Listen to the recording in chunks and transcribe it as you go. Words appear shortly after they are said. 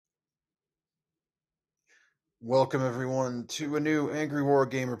Welcome everyone to a new Angry War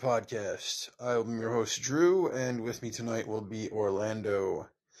Gamer podcast. I'm your host Drew, and with me tonight will be Orlando.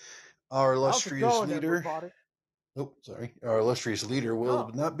 Our How's it illustrious going, leader. everybody? Our illustrious leader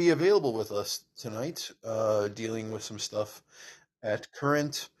will Oh, not be available with us tonight, dealing with some stuff at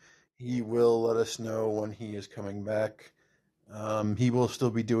current. He will let us know when he is coming back. He will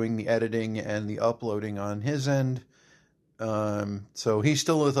still be doing the editing and the uploading on his end. So he's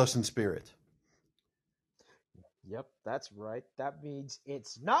still with us in spirit. yep, that's right. That means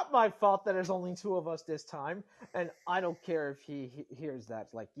it's not my fault that there's only two of us this time, and I don't care if he hears that.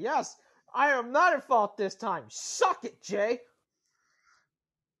 Like, yes, I am not at fault this time. Suck it, Jay.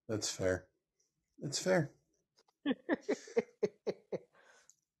 That's fair. That's fair.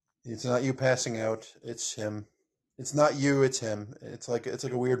 It's not you passing out. It's him. It's not you. It's him. It's like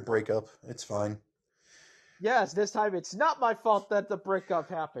a weird breakup. It's fine. Yes, this time it's not my fault that the breakup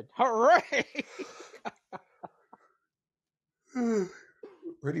happened. Hooray!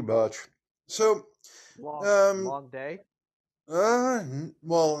 Pretty much. So, long, um, long day.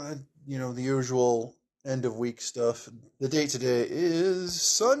 well, the usual end of week stuff. The date today is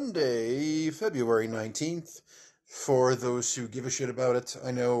Sunday, February 19th. For those who give a shit about it,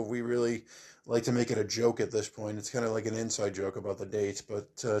 I know we really like to make it a joke at this point. It's kind of like an inside joke about the date,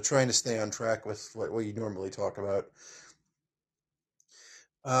 but trying to stay on track with what you normally talk about.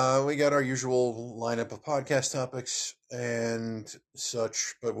 We got our usual lineup of podcast topics and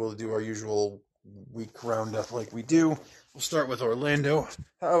such, but we'll do our usual week roundup like we do. We'll start with Orlando.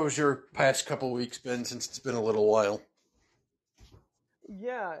 How's your past couple weeks been since it's been a little while?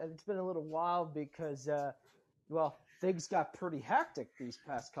 Yeah, it's been a little while because, well, things got pretty hectic these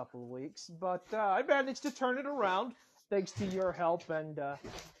past couple of weeks, but I managed to turn it around thanks to your help and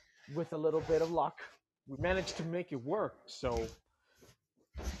with a little bit of luck. We managed to make it work. So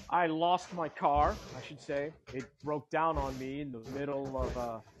I lost my car, I should say. It broke down on me in the middle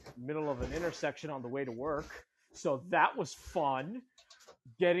of an intersection on the way to work. So that was fun.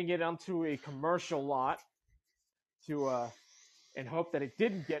 Getting it onto a commercial lot to and hope that it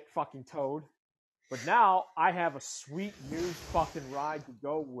didn't get fucking towed. But now I have a sweet new fucking ride to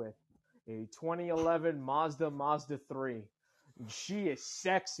go with. A 2011 Mazda 3. And she is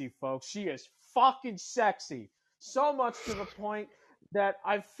sexy, folks. She is fucking sexy. So much to the point that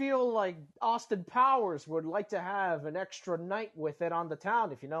I feel like Austin Powers would like to have an extra night with it on the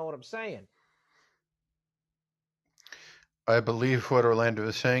town, if you know what I'm saying. I believe what Orlando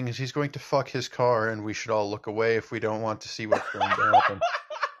is saying is he's going to fuck his car, and we should all look away if we don't want to see what's going to happen.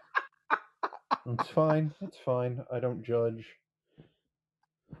 It's fine. It's fine. I don't judge.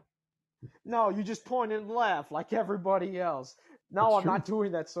 No, you just point and laugh like everybody else. No, It's I'm true. not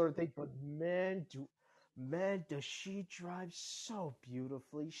doing that sort of thing, but man, does she drive so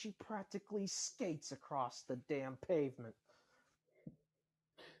beautifully. She practically skates across the damn pavement.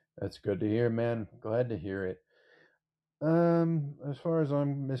 That's good to hear, man. Glad to hear it. As far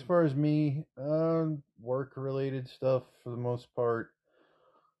as me, work related stuff for the most part.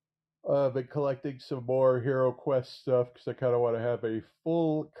 I've been collecting some more Hero Quest stuff because I kind of want to have a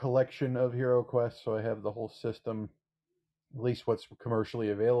full collection of Hero Quest, so I have the whole system, at least what's commercially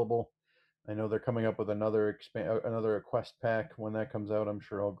available. I know they're coming up with another quest pack when that comes out. I'm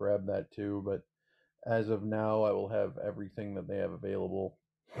sure I'll grab that too, but as of now, I will have everything that they have available,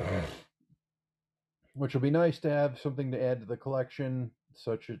 which will be nice to have something to add to the collection,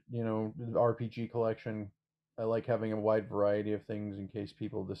 such as the RPG collection. I like having a wide variety of things in case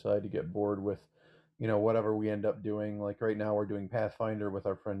people decide to get bored with whatever we end up doing. Like right now, we're doing Pathfinder with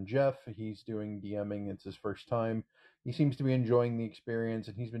our friend Jeff. He's doing DMing. It's his first time. He seems to be enjoying the experience,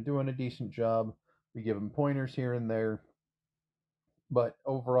 and he's been doing a decent job. We give him pointers here and there, but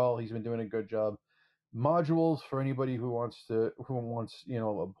overall, he's been doing a good job. Modules for anybody who wants a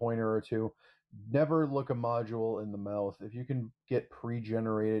pointer or two. Never look a module in the mouth. If you can get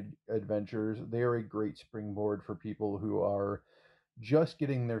pre-generated adventures, they are a great springboard for people who are just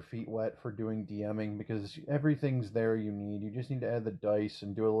getting their feet wet for doing DMing, because everything's there you need. You just need to add the dice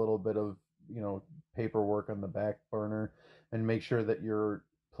and do a little bit of paperwork on the back burner and make sure that your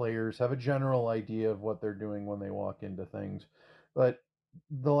players have a general idea of what they're doing when they walk into things. But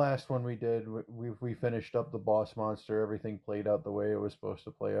the last one we did, we finished up the boss monster. Everything played out the way it was supposed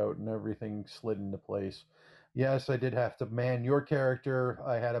to play out, and everything slid into place. Yes, I did have to man your character.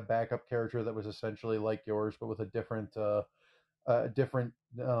 I had a backup character that was essentially like yours, but with a different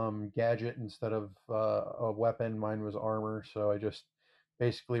gadget instead of a weapon. Mine was armor, so I just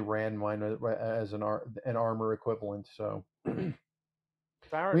basically ran mine as an armor equivalent. So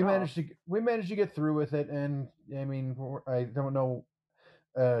Fair we enough. managed to we managed to get through with it, and I mean, I don't know.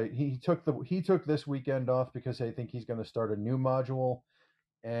 He took this weekend off because I think he's going to start a new module,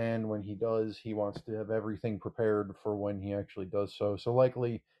 and when he does, he wants to have everything prepared for when he actually does so. So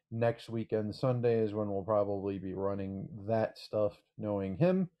likely next weekend, Sunday, is when we'll probably be running that stuff, knowing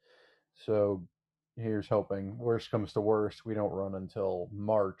him. So here's hoping. Worst comes to worst, we don't run until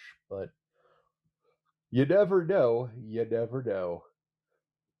March, but you never know. You never know.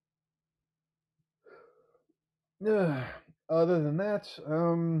 Other than that,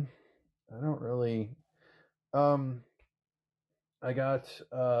 I don't really. Um, I got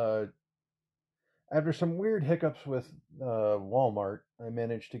after some weird hiccups with Walmart, I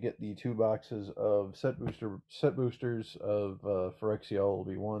managed to get the 2 boxes of set boosters of Phyrexia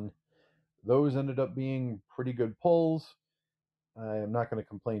LB1. Those ended up being pretty good pulls. I am not going to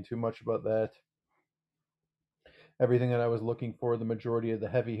complain too much about that. Everything that I was looking for, the majority of the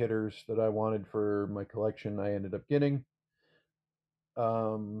heavy hitters that I wanted for my collection, I ended up getting.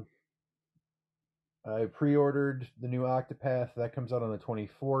 Um, I pre-ordered the new Octopath that comes out on the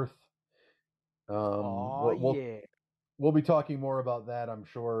 24th. Um, Oh we'll, we'll yeah. we'll be talking more about that, I'm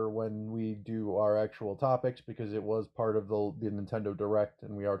sure, when we do our actual topics, because it was part of the Nintendo Direct,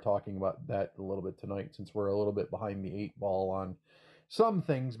 and we are talking about that a little bit tonight, since we're a little bit behind the 8 ball on some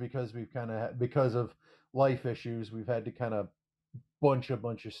things, because because of life issues, we've had to kind of bunch a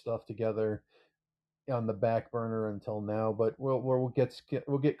bunch of stuff together on the back burner until now. But we'll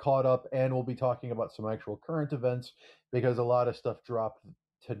get caught up, and we'll be talking about some actual current events, because a lot of stuff dropped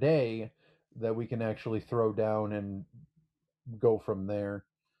today that we can actually throw down and go from there.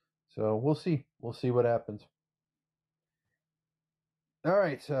 So we'll see. We'll see what happens. All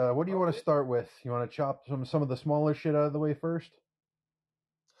right. What do you want to Okay. start with? You want to chop some of the smaller shit out of the way first?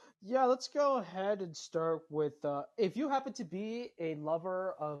 Yeah, let's go ahead and start with if you happen to be a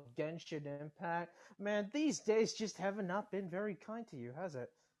lover of Genshin Impact, man, these days just have not been very kind to you, has it?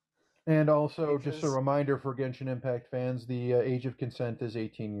 And also, just a Because reminder for Genshin Impact fans: the age of consent is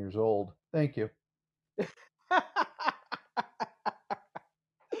 18 years old. Thank you.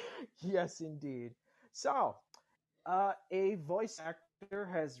 yes, indeed. So, a voice actor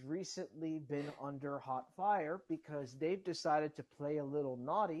has recently been under hot fire because they've decided to play a little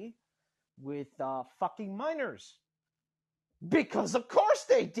naughty with fucking minors. Because of course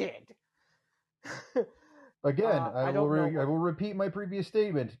they did. Again, I don't know I what. will repeat my previous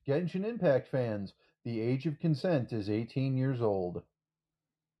statement. Genshin Impact fans: the age of consent is 18 years old.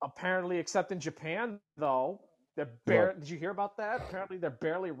 Apparently, except in Japan, though, Look, Did you hear about that? Apparently, they're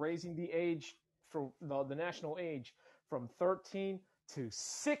barely raising the age for the national age from 13 to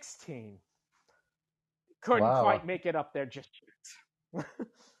 16. Couldn't wow. quite make it up there just yet.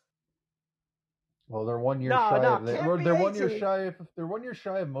 Well, they're 1 year no, shy no, of can't be they're 1 year 18. shy of they're 1 year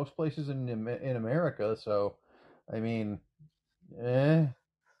shy of most places in America. So, I mean, eh.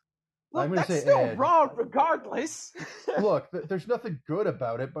 I'm Look, going to that's say still eh. wrong, regardless. Look, there's nothing good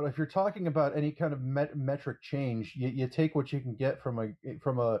about it, but if you're talking about any kind of metric change, you take what you can get from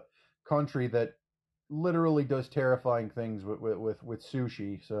a country that literally does terrifying things with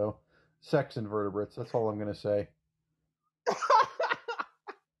sushi. So, sex invertebrates. That's all I'm going to say.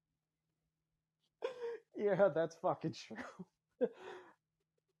 yeah, that's fucking true.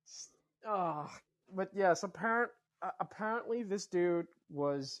 uh, but yes, apparently this dude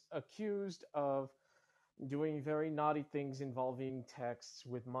was accused of doing very naughty things involving texts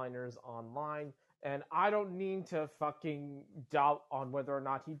with minors online. And I don't need to fucking doubt on whether or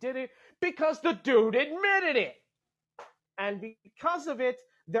not he did it because the dude admitted it. And because of it,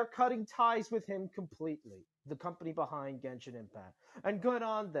 they're cutting ties with him completely. The company behind Genshin Impact. And good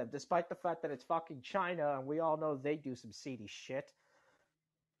on them, despite the fact that it's fucking China and we all know they do some seedy shit.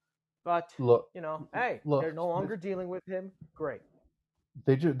 But, Look, hey, look. they're no longer dealing with him. Great.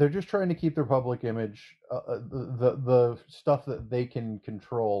 They're just trying to keep their public image, the stuff that they can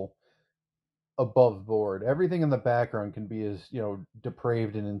control, above board. Everything in the background can be as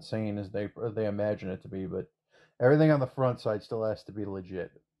depraved and insane as they imagine it to be, but everything on the front side still has to be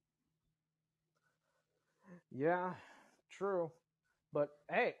legit. Yeah, true. But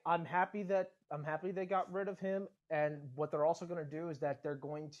hey, I'm happy they got rid of him. And what they're also going to do is that they're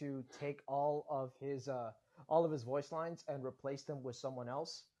going to take all of his voice lines and replace them with someone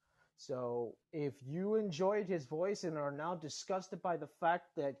else. So if you enjoyed his voice and are now disgusted by the fact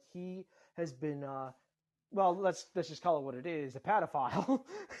that he has been well, let's just call it what it is, a pedophile.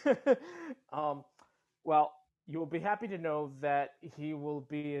 um, well, you will be happy to know that he will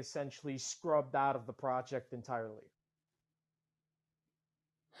be essentially scrubbed out of the project entirely.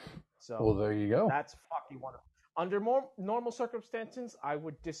 Well, So there you go. that's fucking wonderful. Under more normal circumstances, I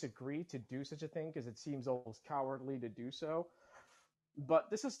would disagree to do such a thing because it seems almost cowardly to do so. But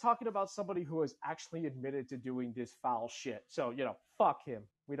this is talking about somebody who has actually admitted to doing this foul shit. So fuck him.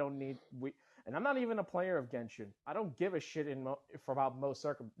 We don't need we. And I'm not even a player of Genshin. I don't give a shit for about most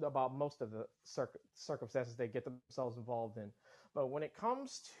of the circumstances they get themselves involved in. But when it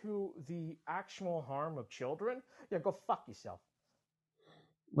comes to the actual harm of children, yeah, go fuck yourself.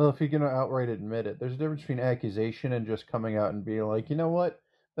 Well, if you're gonna outright admit it, there's a difference between accusation and just coming out and being like, you know what,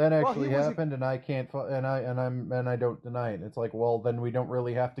 that Well, actually happened, and I can't, and I don't deny it. It's like, well, then we don't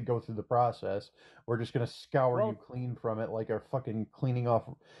really have to go through the process. We're just gonna scour you well clean from it, like our fucking cleaning off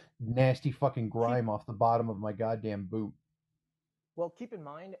nasty fucking keep grime off the bottom of my goddamn boot. keep in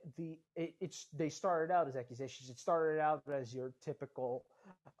mind it's they started out as accusations. It started out as your typical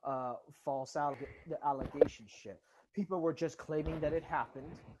false allegation shit. People were just claiming that it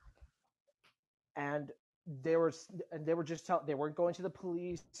happened, and they were just they weren't going to the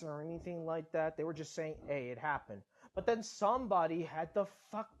police or anything like that. They were just saying, "Hey, it happened." But then somebody had the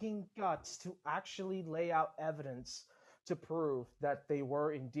fucking guts to actually lay out evidence to prove that they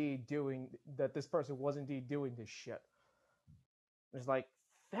were indeed doing that. This person was indeed doing this shit. It's like,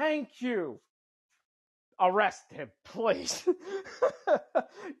 thank you. Arrest him, please.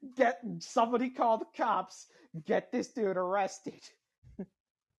 Get somebody call the cops. Get this dude arrested.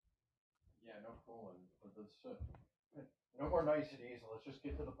 Yeah, no fooling. But no more niceties. Let's just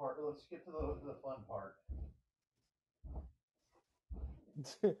get to the part. Let's get to the fun part.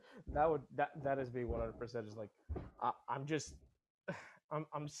 That is me 100%. Is like, I'm just,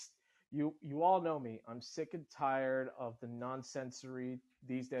 I'm you all know me. I'm sick and tired of the nonsensory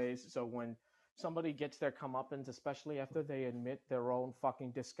these days. So when somebody gets their comeuppance, especially after they admit their own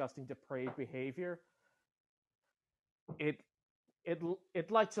fucking disgusting, depraved behavior, it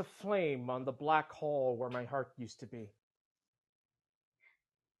it lights a flame on the black hole where my heart used to be.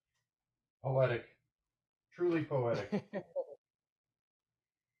 Poetic, truly poetic.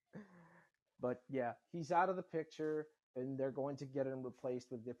 But yeah, he's out of the picture, and they're going to get him replaced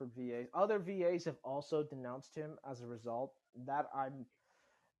with different VAs. Other VAs have also denounced him as a result. That I'm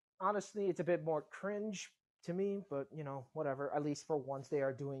honestly, it's a bit more cringe to me, but whatever. At least for once, they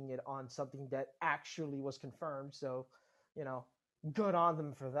are doing it on something that actually was confirmed. So, you know, good on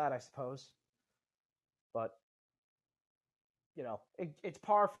them for that, I suppose. But it's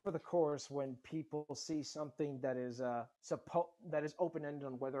par for the course when people see something that is that is open ended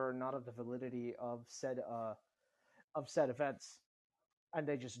on whether or not of the validity of said events, and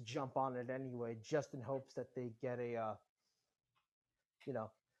they just jump on it anyway, just in hopes that they get a you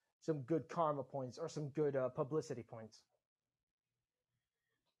know some good karma points or some good publicity points.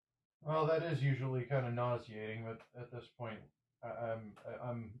 Well, that is usually kind of nauseating, but at this point,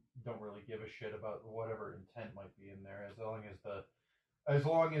 I'm don't really give a shit about whatever intent might be in there, as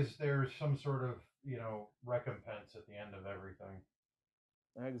long as there's some sort of recompense at the end of everything.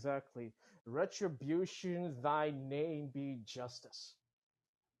 Exactly. Retribution, thy name be justice.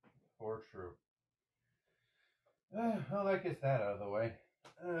 For true. Well, that gets that out of the way.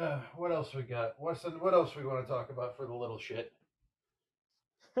 What else we got? What else we want to talk about for the little shit?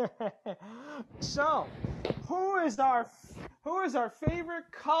 So, who is our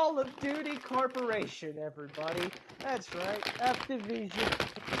favorite Call of Duty corporation? Everybody, that's right, Activision.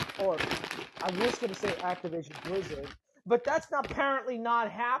 Or I was going to say Activision Blizzard, but that's apparently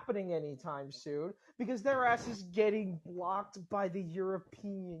not happening anytime soon because their ass is getting blocked by the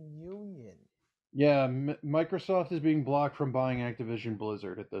European Union. Yeah, Microsoft is being blocked from buying Activision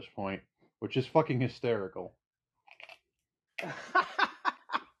Blizzard at this point, which is fucking hysterical.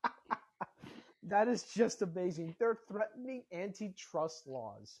 That is just amazing. They're threatening antitrust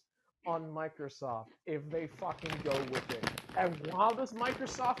laws on Microsoft if they fucking go with it. And how does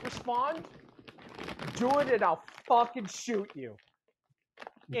Microsoft respond? Do it and I'll fucking shoot you.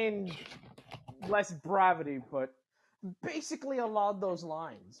 In less brevity, but basically along those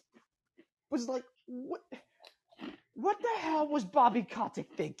lines. It was like, what the hell was Bobby Kotick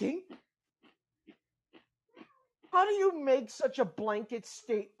thinking? How do you make such a blanket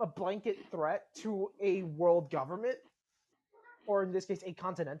threat to a world government? Or in this case, a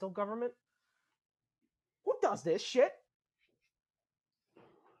continental government? Who does this shit?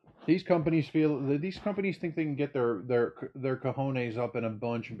 These companies think they can get their cojones up in a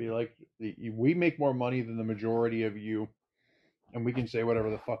bunch and be like, we make more money than the majority of you, and we can say whatever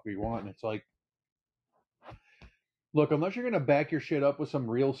the fuck we want. And it's like, look, unless you're gonna back your shit up with some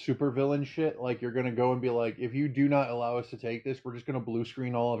real supervillain shit, like you're gonna go and be like, if you do not allow us to take this, we're just gonna blue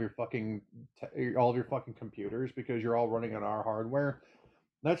screen all of your fucking computers because you're all running on our hardware.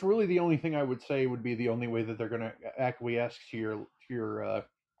 That's really the only thing I would say would be the only way that they're gonna acquiesce to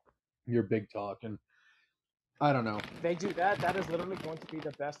your big talk. And I don't know. If they do that, that is literally going to be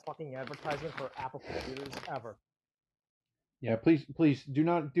the best fucking advertisement for Apple computers ever. Yeah, please do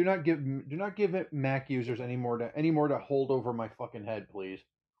not give it Mac users any more to hold over my fucking head, please.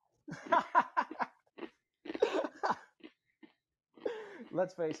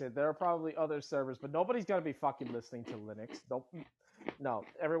 Let's face it, there are probably other servers, but nobody's gonna be fucking listening to Linux. Don't, no,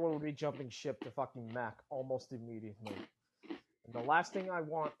 everyone would be jumping ship to fucking Mac almost immediately. And the last thing I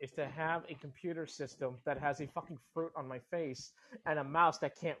want is to have a computer system that has a fucking fruit on my face and a mouse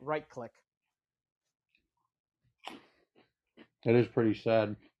that can't right click. It is pretty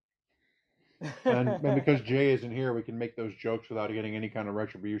sad. And because Jay isn't here, we can make those jokes without getting any kind of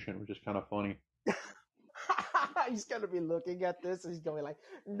retribution, which is kind of funny. He's gonna be looking at this and he's gonna be like,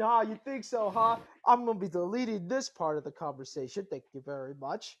 nah, you think so, huh? I'm gonna be deleting this part of the conversation. Thank you very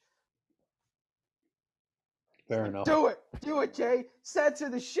much. Fair enough. Do it, Jay. Censor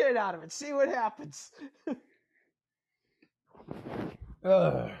the shit out of it. See what happens.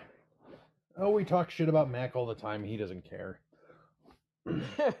 We talk shit about Mac all the time. He doesn't care.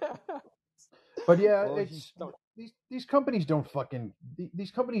 But yeah, Well, it's these companies don't fucking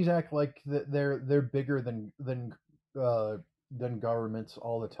these companies act like they're bigger than governments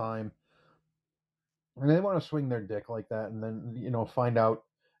all the time, and they want to swing their dick like that, and then find out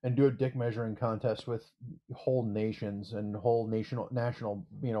and do a dick measuring contest with whole nations and whole national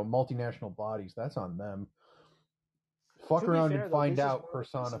multinational bodies. That's on them. Fuck around and find out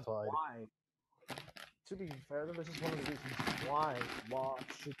personified. To be fair, this is one of the reasons why law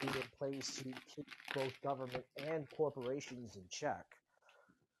should be in place to keep both government and corporations in check.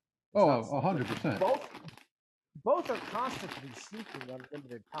 Oh, 100%. Both are constantly seeking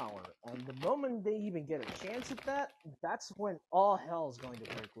unlimited power, and the moment they even get a chance at that, that's when all hell's going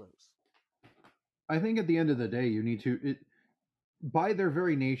to break loose. I think at the end of the day, you need to, by their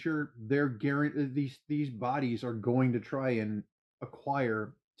very nature, these bodies are going to try and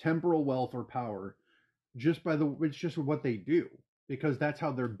acquire temporal wealth or power. It's just what they do, because that's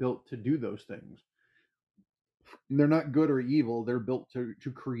how they're built to do those things. They're not good or evil. They're built to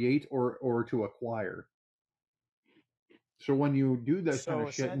create or to acquire. So when you do this kind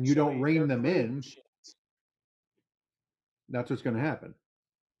of shit and you don't rein them in, that's what's going to happen.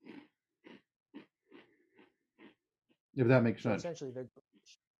 If that makes sense. Essentially,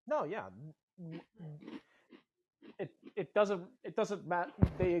 no, yeah. It doesn't matter.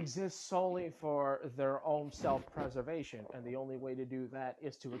 They exist solely for their own self-preservation, and the only way to do that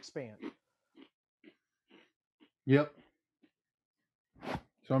is to expand. Yep.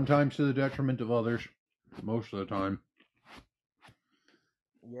 Sometimes to the detriment of others. Most of the time.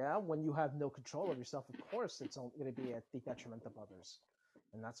 Yeah, when you have no control of yourself, of course, it's going to be at the detriment of others,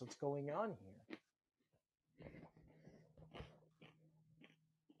 and that's what's going on here.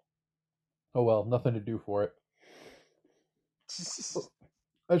 Oh well, nothing to do for it.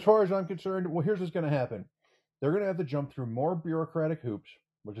 As far as I'm concerned, well, here's what's going to happen. They're going to have to jump through more bureaucratic hoops,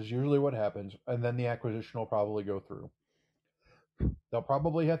 which is usually what happens, and then the acquisition will probably go through. They'll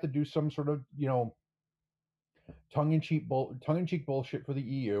probably have to do some sort of, tongue-in-cheek bullshit for the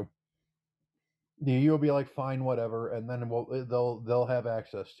EU. The EU will be like, fine, whatever, and then they'll have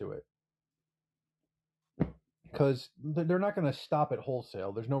access to it. Because they're not going to stop it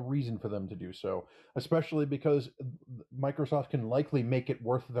wholesale. There's no reason for them to do so, especially because Microsoft can likely make it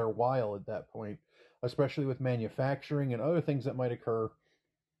worth their while at that point, especially with manufacturing and other things that might occur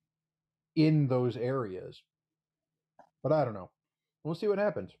in those areas. But I don't know. We'll see what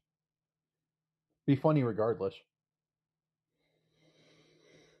happens. Be funny regardless.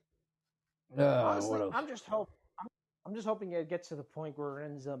 Honestly, what else? I'm just hoping it gets to the point where it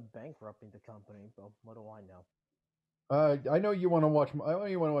ends up bankrupting the company. But what do I know? I know you want to watch. I know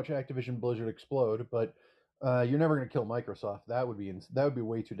you want to watch Activision Blizzard explode, but you're never going to kill Microsoft. That would be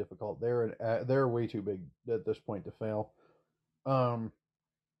way too difficult. They're way too big at this point to fail.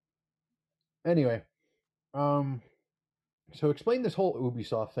 Anyway, so explain this whole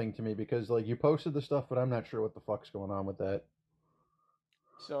Ubisoft thing to me, because you posted the stuff, but I'm not sure what the fuck's going on with that.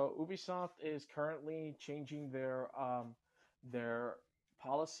 So Ubisoft is currently changing their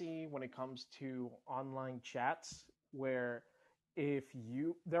policy when it comes to online chats, where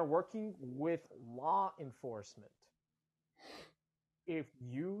they're working with law enforcement. If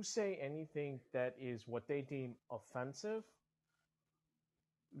you say anything that is what they deem offensive,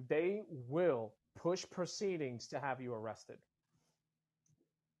 they will push proceedings to have you arrested.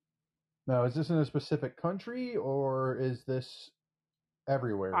 Now, is this in a specific country, or is this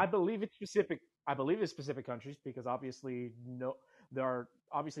everywhere? I believe it's specific countries, because obviously there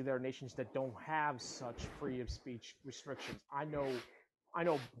are nations that don't have such free of speech restrictions. I know I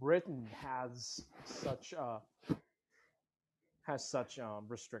know Britain has such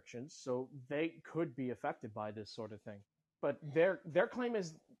restrictions, so they could be affected by this sort of thing. But their claim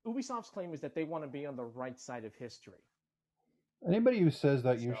is Ubisoft's claim is that they want to be on the right side of history. Anybody who says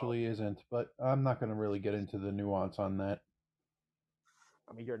that So usually isn't, but I'm not going to really get into the nuance on that.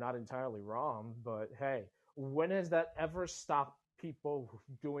 I mean, you're not entirely wrong, but hey, when has that ever stopped people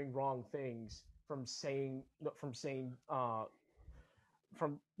doing wrong things from talking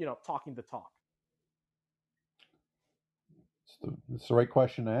the talk? It's the right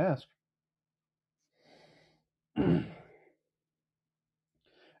question to ask.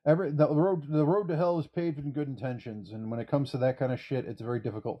 The road to hell is paved in good intentions, and when it comes to that kind of shit, it's very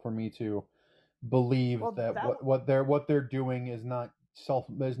difficult for me to believe Well, that that what they're doing is not self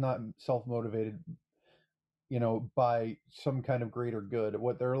motivated, by some kind of greater good.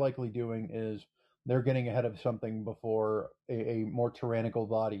 What they're likely doing is they're getting ahead of something before a more tyrannical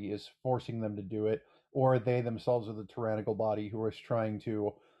body is forcing them to do it, or they themselves are the tyrannical body who is trying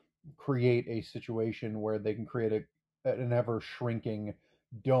to create a situation where they can create an ever shrinking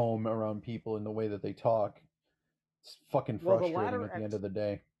dome around people in the way that they talk. It's fucking well the frustrating latter at the end of the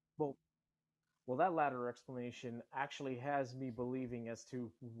day. well well that latter explanation actually has me believing as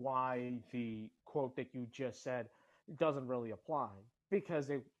to why the quote that you just said doesn't really apply because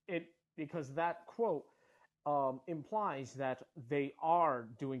because that quote implies that they are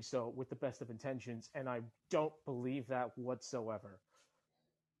doing so with the best of intentions, and I don't believe that whatsoever.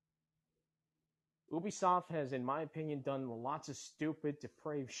 Ubisoft has, in my opinion, done lots of stupid,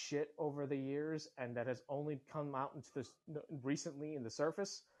 depraved shit over the years, and that has only come out into this recently in the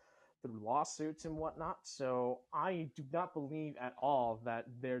surface through lawsuits and whatnot. So I do not believe at all that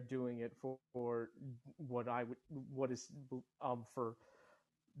they're doing it for what is for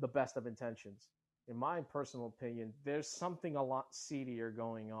the best of intentions. In my personal opinion, there's something a lot seedier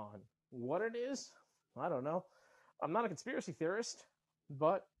going on. What it is, I don't know. I'm not a conspiracy theorist,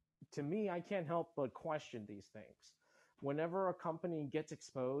 but to me, I can't help but question these things. Whenever a company gets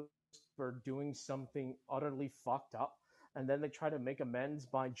exposed for doing something utterly fucked up, and then they try to make amends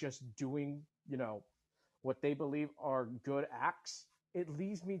by just doing, what they believe are good acts, it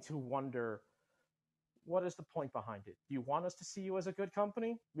leads me to wonder, what is the point behind it? Do you want us to see you as a good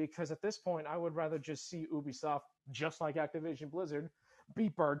company? Because at this point, I would rather just see Ubisoft, just like Activision Blizzard, be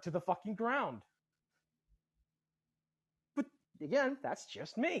burned to the fucking ground. But again, that's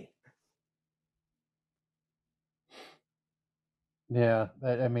just me. Yeah,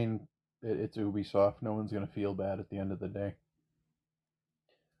 I mean, it's Ubisoft. No one's going to feel bad at the end of the day.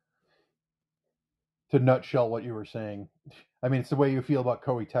 To nutshell what you were saying, I mean, it's the way you feel about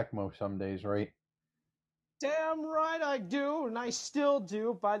Koei Tecmo some days, right? Damn right I do, and I still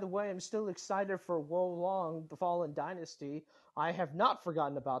do. By the way, I'm still excited for Wo Long, The Fallen Dynasty. I have not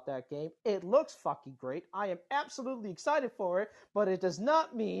forgotten about that game. It looks fucking great. I am absolutely excited for it, but it does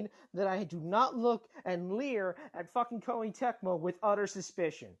not mean that I do not look and leer at fucking Koei Tecmo with utter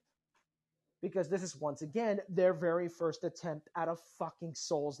suspicion. Because this is once again their very first attempt at a fucking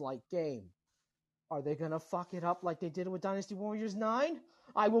Souls-like game. Are they gonna fuck it up like they did with Dynasty Warriors 9?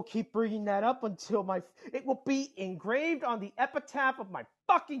 I will keep bringing that up until it will be engraved on the epitaph of my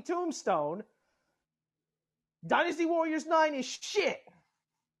fucking tombstone. Dynasty Warriors 9 is shit.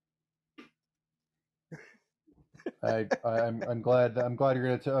 I'm glad I'm glad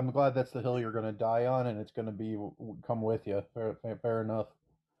that's the hill you're gonna die on, and it's gonna be come with you. Fair enough.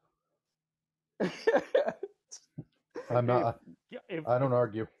 I'm not. I don't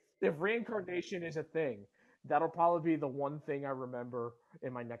argue. If reincarnation is a thing, that'll probably be the one thing I remember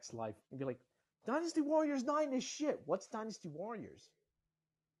in my next life. And be like, Dynasty Warriors 9 is shit. What's Dynasty Warriors?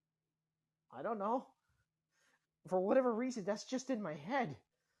 I don't know. For whatever reason, that's just in my head.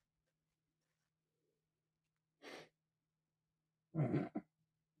 And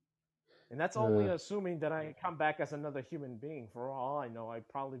that's only assuming that I come back as another human being. For all I know, I'd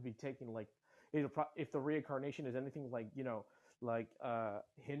probably be taking if the reincarnation is anything like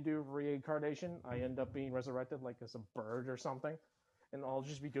Hindu reincarnation, I end up being resurrected like as a bird or something, and all I'll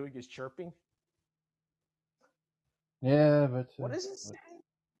just be doing is chirping. Yeah, but what is it saying?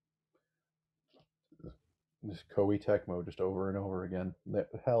 This Koei Tecmo just over and over again.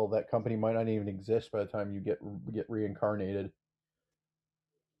 That company might not even exist by the time you get reincarnated.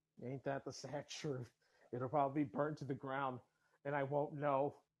 Ain't that the sad truth? It'll probably be burnt to the ground, and I won't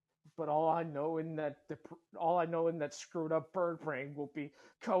know. But all I know in that screwed up bird brain will be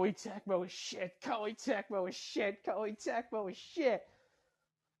Koei Tecmo is shit. Koei Tecmo is shit. Koei Tecmo is shit.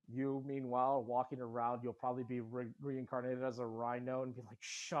 You, meanwhile, walking around, you'll probably be reincarnated as a rhino and be like,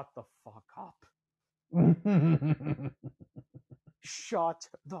 "Shut the fuck up." Shut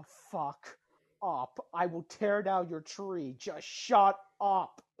the fuck up. I will tear down your tree. Just shut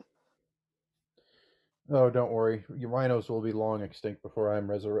up. Oh, don't worry. Your rhinos will be long extinct before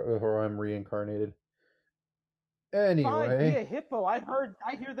before I'm reincarnated. Fine, be Anyway, a hippo. I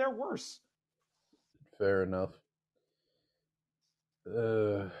hear they're worse. fair enough.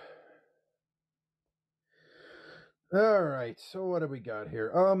 Uh, all right. So what do we got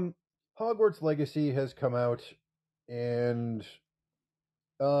here? Hogwarts Legacy has come out, and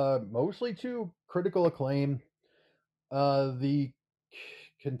mostly to critical acclaim. The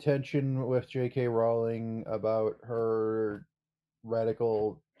contention with J.K. Rowling about her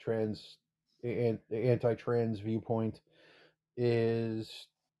radical anti-trans viewpoint is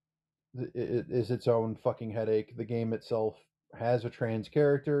is its own fucking headache. The game itself has a trans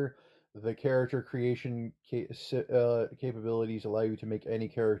character. The character creation capabilities allow you to make any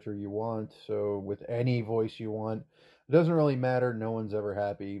character you want, so with any voice you want. It doesn't really matter. No one's ever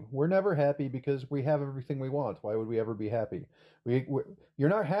happy. We're never happy because we have everything we want. Why would we ever be happy? You're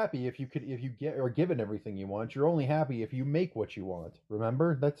not happy if you get or given everything you want. You're only happy if you make what you want.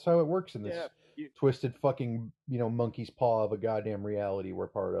 Remember? That's how it works in Yeah. this twisted fucking monkey's paw of a goddamn reality we're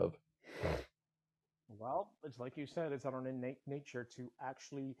part of. Well, it's like you said, it's our innate nature to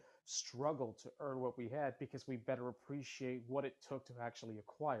actually struggle to earn what we had because we better appreciate what it took to actually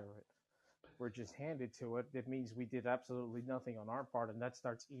acquire it. We're just handed to it. It means we did absolutely nothing on our part, and that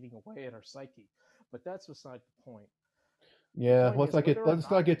starts eating away at our psyche. But that's beside the point. The Yeah, point is whether or let's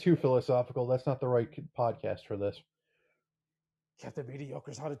not not get too the game. philosophical. That's not the right podcast for this. Get the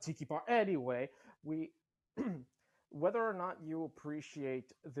mediocre's hot a tiki bar. Anyway, we whether or not you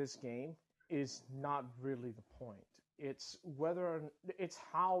appreciate this game is not really the point. It's it's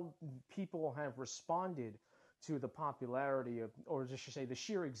how people have responded to the popularity of, or I should say, the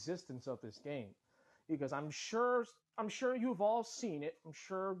sheer existence of this game. Because I'm sure you've all seen it. I'm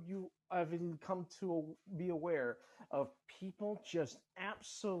sure you have come to be aware of people just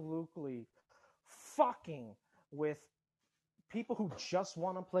absolutely fucking with people who just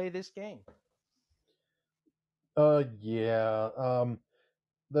want to play this game. Yeah.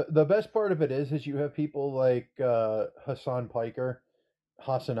 The best part of it is you have people like Hassan Piker,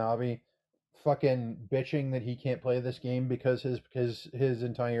 Hasanabi, fucking bitching that he can't play this game because his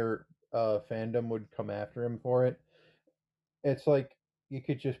entire fandom would come after him for it. It's like you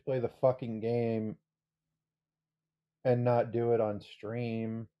could just play the fucking game and not do it on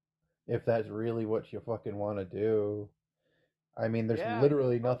stream if that's really what you fucking want to do. I mean, there's Yeah, you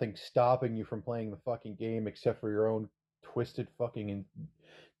literally could. nothing stopping you from playing the fucking game except for your own twisted fucking.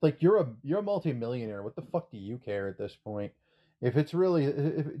 Like you're a multimillionaire. What the fuck do you care at this point? If it's really,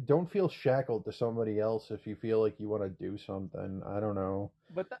 don't feel shackled to somebody else if you feel like you want to do something. I don't know.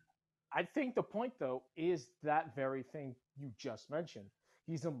 But I think the point, though, is that very thing you just mentioned.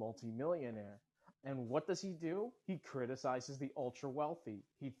 He's a multimillionaire. And what does he do? He criticizes the ultra wealthy.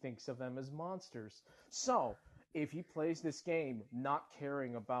 He thinks of them as monsters. So, if he plays this game not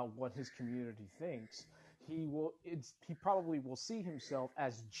caring about what his community thinks, he probably will see himself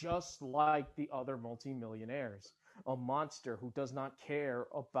as just like the other multimillionaires, a monster who does not care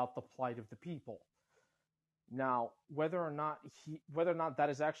about the plight of the people. Now, whether or not that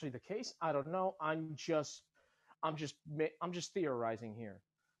is actually the case, I don't know. I'm just theorizing here,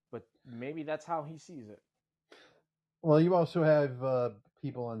 but maybe that's how he sees it. Well, you also have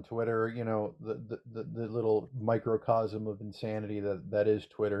people on Twitter. The little microcosm of insanity that is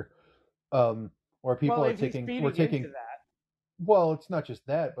Twitter. Where people Well, are if he's we're feeding into taking. that, Well, it's not just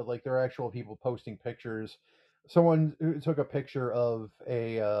that, but like there are actual people posting pictures. Someone who took a picture of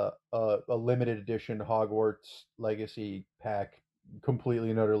a limited edition Hogwarts Legacy pack, completely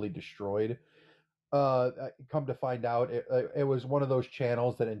and utterly destroyed. Come to find out, it was one of those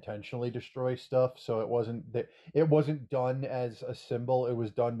channels that intentionally destroy stuff. So it wasn't done as a symbol. It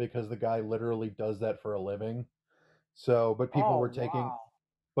was done because the guy literally does that for a living. So, oh wow.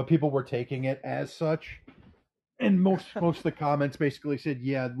 but people were taking it as such, and most of the comments basically said,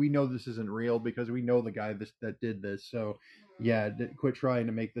 "Yeah, we know this isn't real because we know the guy that did this. So, yeah, quit trying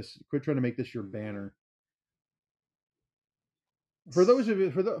to make this your banner." For those of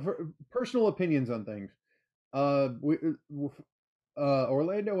you for personal opinions on things, we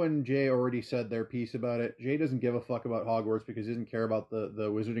Orlando and Jay already said their piece about it. Jay doesn't give a fuck about Hogwarts because he doesn't care about the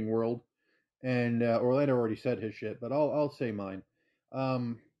Wizarding World, and Orlando already said his shit. But I'll say mine.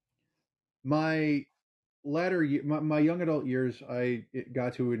 Um, my my young adult years, I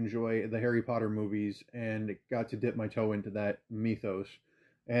got to enjoy the Harry Potter movies and got to dip my toe into that mythos.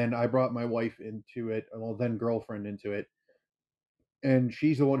 And I brought my wife into it, well, then girlfriend into it. and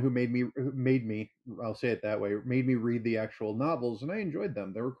she's the one who made me. I'll say it that way. Made me read the actual novels, and I enjoyed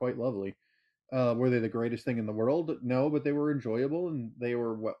them. They were quite lovely. Were they the greatest thing in the world? No, but they were enjoyable and they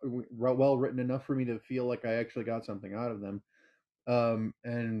were well written enough for me to feel like I actually got something out of them.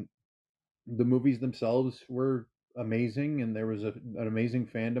 And the movies themselves were amazing, and there was an amazing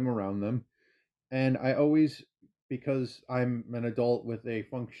fandom around them. And I always, because I'm an adult with a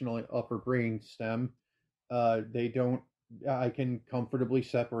functional upper brain stem, they don't. I can comfortably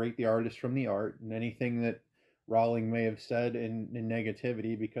separate the artist from the art, and anything that Rowling may have said in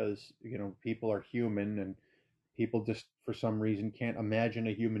negativity, because people are human, and people just for some reason can't imagine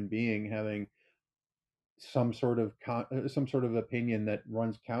a human being having some sort of opinion that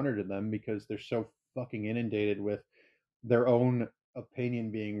runs counter to them because they're so fucking inundated with their own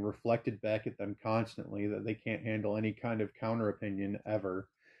opinion being reflected back at them constantly that they can't handle any kind of counter opinion ever.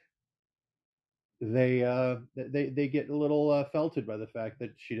 They get a little felted by the fact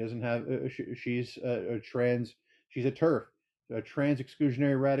that she doesn't have she's a trans she's a TERF, a trans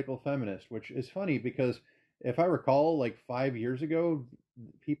exclusionary radical feminist, which is funny because if I recall, like 5 years ago,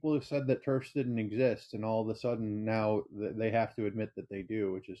 people have said that TERFs didn't exist, and all of a sudden now they have to admit that they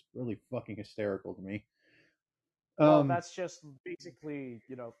do, which is really fucking hysterical to me. Well, Um, that's just basically,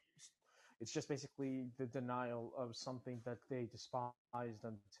 it's just basically the denial of something that they despised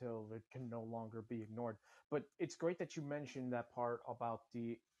until it can no longer be ignored. But it's great that you mentioned that part about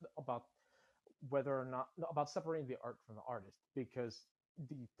the about whether or not about separating the art from the artist, because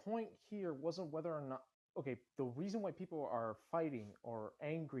the point here wasn't whether or not, okay, the reason why people are fighting or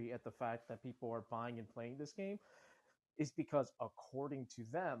angry at the fact that people are buying and playing this game is because according to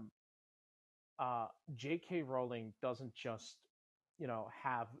them, J.K. Rowling doesn't just,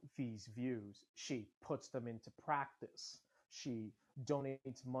 have these views. She puts them into practice. She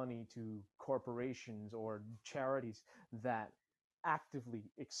donates money to corporations or charities that actively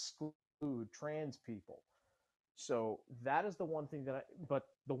exclude trans people. So that is the one thing but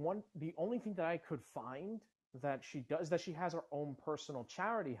the only thing that I could find that she does, that she has her own personal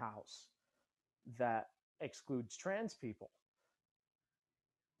charity house that excludes trans people.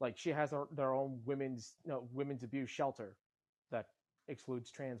 Like she has their own women's abuse shelter that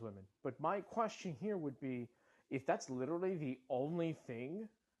excludes trans women. But my question here would be, if that's literally the only thing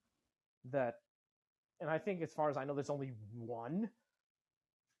that, and I think as far as I know, there's only one.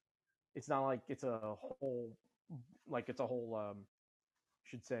 It's not like it's a whole,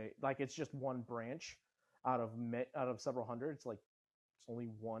 should say, like it's just one branch out of several hundred. It's like it's only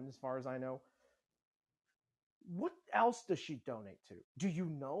one as far as I know. What else does she donate to? Do you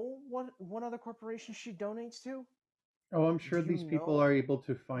know what other corporation she donates to? oh, I'm Do sure you these people know? are able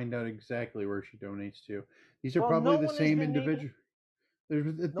to find out exactly where she donates to. These are Well, probably no the one has same been able. individual.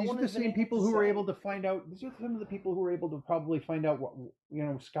 No These are one the has been same able people to who were able say. to find out. These are some of the people who were able to probably find out what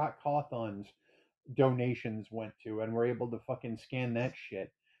Scott Cawthon's donations went to, and were able to fucking scan that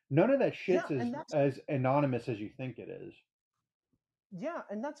shit. None of that Yeah, shit's and that's as anonymous as you think it is. yeah,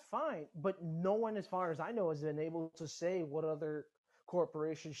 and that's fine. But no one, as far as I know, has been able to say what other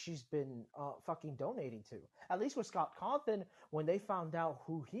corporations she's been fucking donating to. At least with Scott Cawthon, when they found out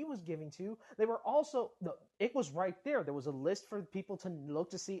who he was giving to, they were also it was right there. There was a list for people to look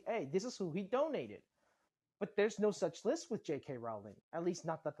to see. Hey, this is who he donated. But there's no such list with J.K. Rowling. At least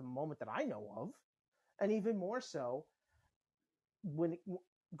not at the moment that I know of. And even more so, when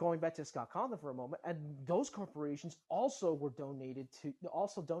going back to Scott Conlon for a moment, and those corporations also donated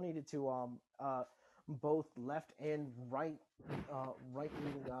to both left and right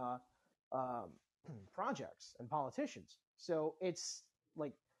leaning um, projects and politicians. So it's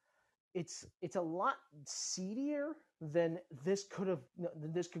like it's a lot seedier than this could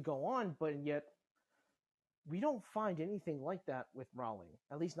go on, but yet we don't find anything like that with Rowling,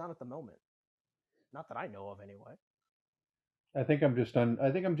 at least not at the moment, not that I know of anyway. I think I'm just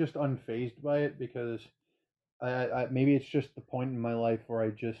unfazed by it because maybe it's just the point in my life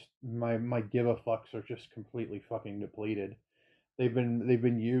where my give a fucks are just completely fucking depleted. They've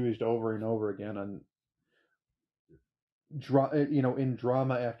been used over and over again on in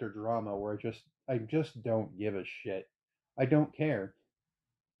drama after drama where I just don't give a shit. I don't care.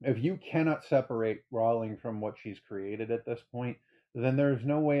 If you cannot separate Rowling from what she's created at this point, then there's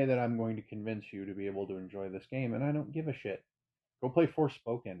no way that I'm going to convince you to be able to enjoy this game, and I don't give a shit. Go play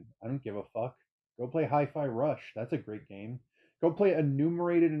Forspoken. I don't give a fuck. Go play Hi-Fi Rush. That's a great game. Go play a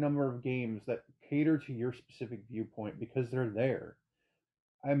enumerated number of games that cater to your specific viewpoint because they're there.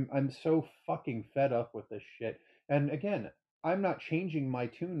 I'm so fucking fed up with this shit. And again, I'm not changing my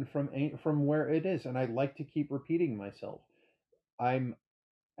tune from where it is, and I like to keep repeating myself. I'm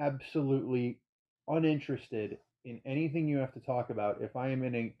absolutely uninterested in anything you have to talk about, if I am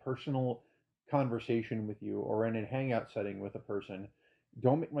in a personal conversation with you or in a hangout setting with a person,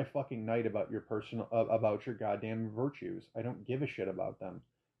 don't make my fucking night about your personal about your goddamn virtues. I don't give a shit about them.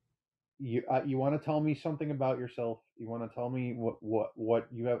 You want to tell me something about yourself? You want to tell me what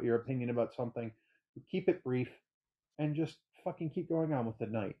you have your opinion about something? Keep it brief and just fucking keep going on with the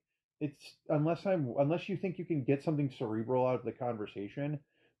night. It's unless you think you can get something cerebral out of the conversation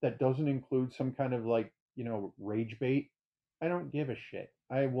that doesn't include some kind of like, rage bait. I don't give a shit.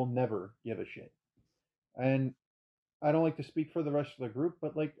 I will never give a shit. And I don't like to speak for the rest of the group,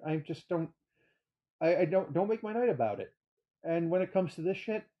 but like I just don't. I don't make my night about it. And when it comes to this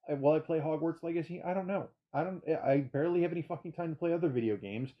shit, while I play Hogwarts Legacy, I don't know. I barely have any fucking time to play other video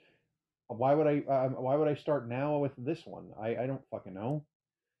games. Why would I start now with this one? I don't fucking know.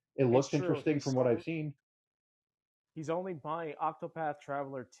 It It's looks true. interesting from what I've seen. He's only buying Octopath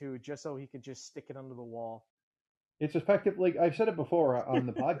Traveler 2 just so he could just stick it under the wall. It's effectively, I've said it before on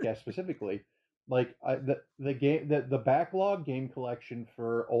the podcast specifically, like the backlog game collection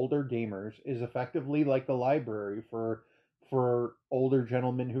for older gamers is effectively like the library for older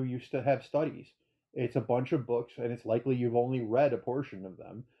gentlemen who used to have studies. It's a bunch of books, and it's likely you've only read a portion of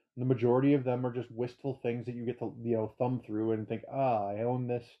them. The majority of them are just wistful things that you get to thumb through and think, I own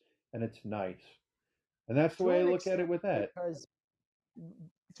this, and it's nice. And that's the To way I an look at it extent, with that. because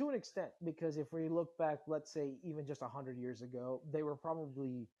to an extent, because if we look back, let's say even just 100 years ago, they were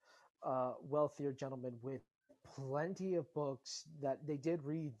probably wealthier gentlemen with plenty of books that they did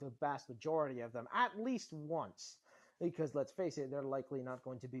read the vast majority of them at least once. Because let's face it, they're likely not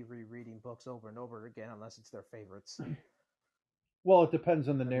going to be rereading books over and over again unless it's their favorites. Well, it depends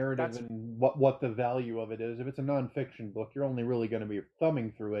on the And narrative that's and what the value of it is. If it's a nonfiction book, you're only really going to be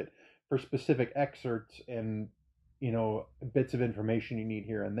thumbing through it for specific excerpts and bits of information you need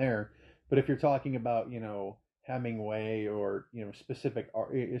here and there. But if you're talking about Hemingway or specific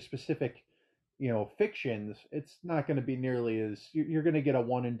fictions, it's not going to be nearly as you're going to get a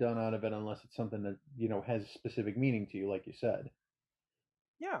one and done out of it unless it's something that has specific meaning to you, like you said.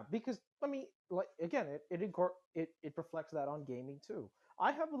 Yeah, because I mean, like again, it reflects that on gaming too.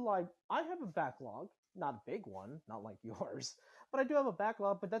 I have a backlog, not a big one, not like yours, but I do have a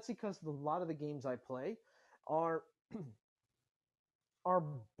backlog. But that's because a lot of the games I play are are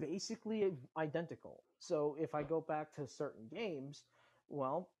basically identical. So if I go back to certain games,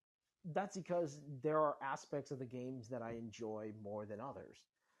 well, that's because there are aspects of the games that I enjoy more than others.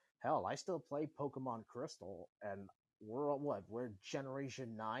 Hell, I still play Pokemon Crystal, and we're what? We're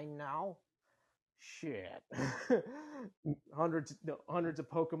Generation 9 now. Shit, hundreds of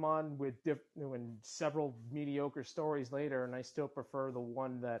Pokemon with and several mediocre stories later, and I still prefer the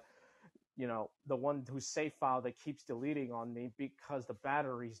one whose save file that keeps deleting on me because the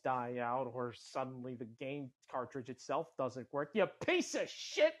batteries die out or suddenly the game cartridge itself doesn't work. You piece of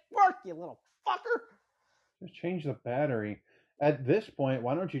shit, work, you little fucker. Just change the battery. At this point,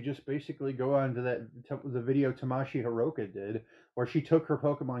 why don't you just basically go on to the video Tamashi Hiroka did, where she took her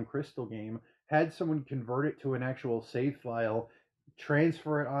Pokemon Crystal game, had someone convert it to an actual save file,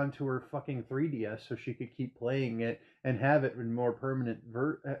 transfer it onto her fucking 3DS so she could keep playing it and have it in more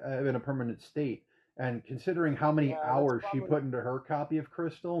in a permanent state. And considering how many Yeah, that's hours she probably. put into her copy of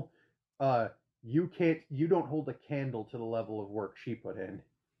Crystal, you don't hold a candle to the level of work she put in.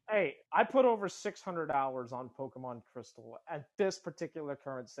 Hey, I put over 600 hours on Pokemon Crystal at this particular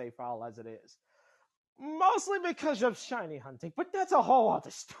current save file as it is. Mostly because of shiny hunting, but that's a whole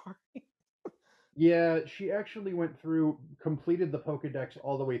other story. Yeah, she actually completed the Pokedex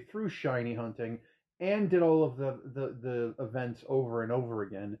all the way through shiny hunting, and did all of the events over and over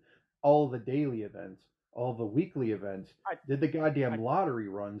again, all the daily events, all the weekly events, I, did the I, goddamn lottery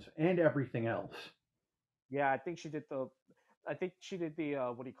runs, and everything else. yeah, I think she did the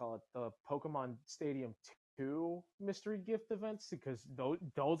what do you call it? The Pokemon Stadium 2 mystery gift events because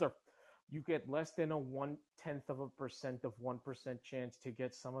those are you get less than a 1/10% of 1% chance to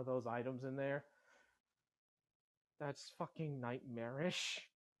get some of those items in there. That's fucking nightmarish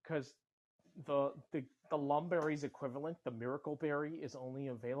because the Lumberry's equivalent, the Miracle Berry, is only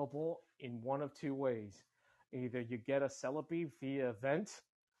available in one of two ways. Either you get a Celebi via event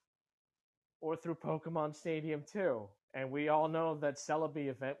or through Pokemon Stadium 2. And we all know that Celebi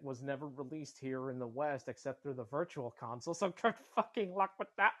event was never released here in the West except through the virtual console, so good fucking luck with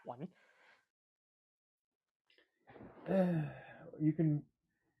that one. You can,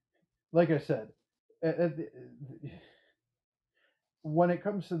 like I said, when it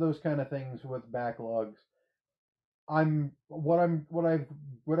comes to those kind of things with backlogs, what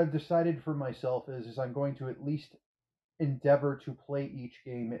I've decided for myself is I'm going to at least endeavor to play each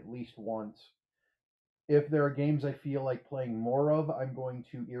game at least once. if there are games I feel like playing more of, I'm going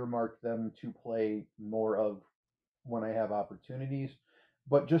to earmark them to play more of when I have opportunities.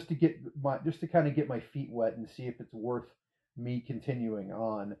 But just to kind of get my feet wet and see if it's worth me continuing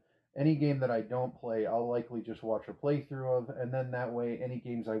on. Any game that I don't play, I'll likely just watch a playthrough of, and then that way, any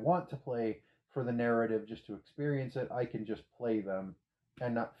games I want to play for the narrative, just to experience it, I can just play them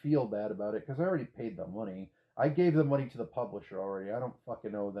and not feel bad about it because I already paid them money. I gave the money to the publisher already. I don't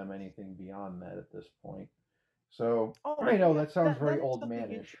fucking owe them anything beyond that at this point. So I Oh know yeah, that sounds that very is old something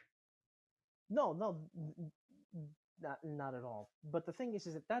manish. No, no, not at all. But the thing is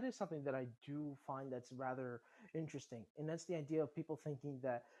that that is something that I do find that's rather interesting, and that's the idea of people thinking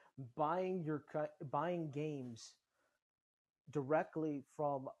that buying games directly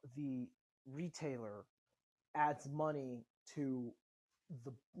from the retailer adds money to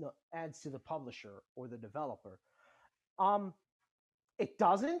the no, adds to the publisher or the developer. Um, it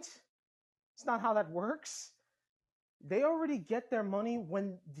doesn't. It's not how that works. They already get their money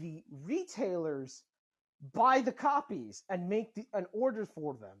when the retailers buy the copies and make an order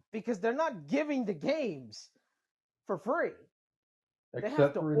for them because they're not giving the games for free. They have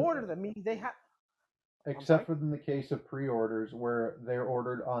Except to for in, order them, meaning they have. I'm except sorry. for in the case of pre-orders where they're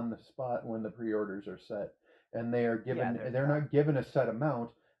ordered on the spot when the pre-orders are set, and Yeah, there's they're that. not given a set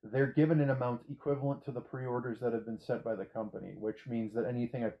amount. They're given an amount equivalent to the pre-orders that have been set by the company, which means that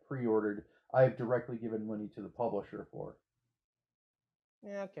anything I've pre-ordered, I've directly given money to the publisher for.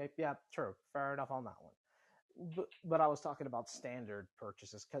 Yeah, okay, yeah, true, fair enough on that one. But I was talking about standard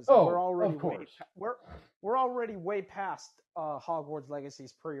purchases because Oh, of course. we're already way past Hogwarts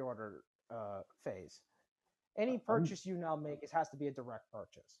Legacy's pre-order phase. Any I'm purchase you now make, it has to be a direct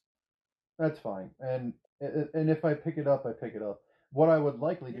purchase. That's fine. And if I pick it up, I pick it up. What I would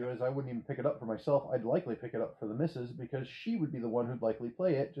likely Yeah. do is I wouldn't even pick it up for myself. I'd likely pick it up for the missus because she would be the one who'd likely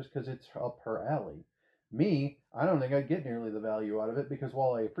play it just because it's up her alley. Me, I don't think I'd get nearly the value out of it because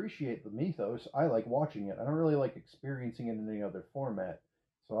while I appreciate the mythos, I like watching it. I don't really like experiencing it in any other format.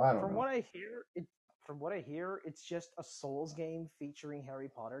 So I don't From know. what I hear, it's just a Souls game featuring Harry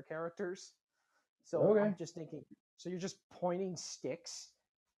Potter characters. So Okay. I'm just thinking, so you're just pointing sticks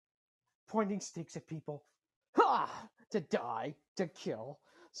at people, ha, to die, to kill.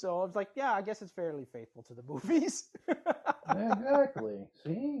 So I was like, yeah, I guess it's fairly faithful to the movies. Exactly.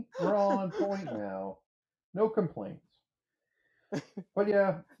 See? We're all on point now. No complaints. But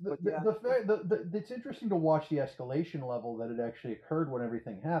yeah, But yeah, it's interesting to watch the escalation level that it actually occurred when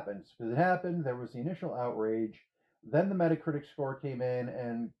everything happens. Because it happened, there was the initial outrage, then the Metacritic score came in,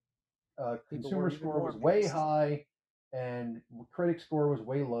 and people were consumer even score more was way pissed. high, and critic score was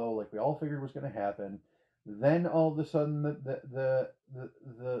way low, like we all figured was going to happen. Then all of a sudden, the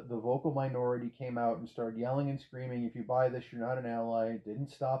vocal minority came out and started yelling and screaming, "If you buy this, you're not an ally." It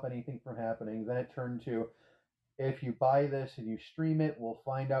didn't stop anything from happening. Then it turned to, if you buy this and you stream it, we'll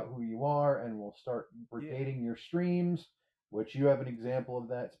find out who you are and we'll start Yeah, brigading your streams, which you have an example of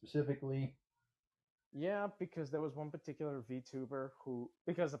that specifically. yeah, because there was one particular VTuber who,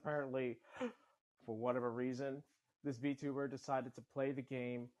 because apparently, for whatever reason, this VTuber decided to play the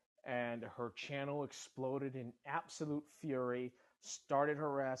game and her channel exploded in absolute fury, started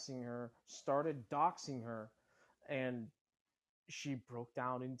harassing her, started doxing her, and she broke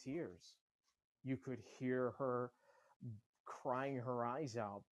down in tears. You could hear her crying her eyes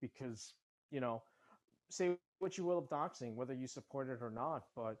out because, you know, say what you will of doxing, whether you support it or not,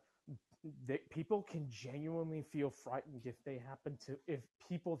 but people can genuinely feel frightened if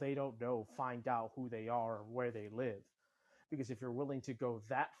people they don't know find out who they are or where they live. Because if you're willing to go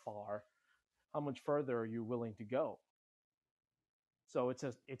that far, how much further are you willing to go? So it's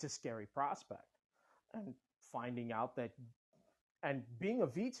a scary prospect, and finding out that and being a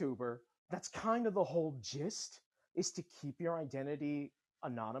VTuber, that's kind of the whole gist is to keep your identity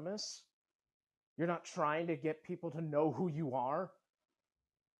anonymous. You're not trying to get people to know who you are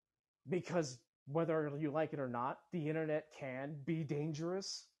because whether you like it or not, the internet can be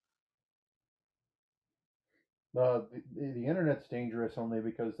dangerous. The internet's dangerous only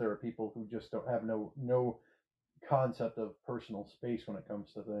because there are people who just don't have no concept of personal space when it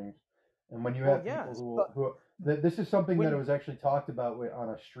comes to things. And when you Well, have people yes, but this is something that when was actually talked about on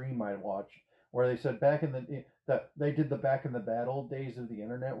a stream I watched, where they said back in the that they did the back in the bad old days of the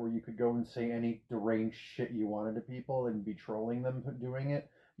internet, where you could go and say any deranged shit you wanted to people and be trolling them for doing it.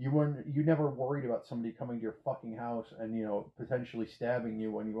 You never worried about somebody coming to your fucking house and potentially stabbing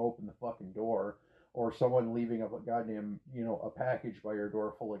you when you open the fucking door, or someone leaving a goddamn a package by your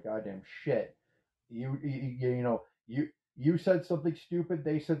door full of goddamn shit. You said something stupid,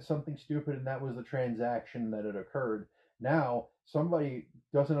 they said something stupid, and that was the transaction that had occurred. Now somebody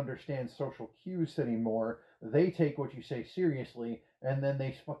doesn't understand social cues anymore. They take what you say seriously, and then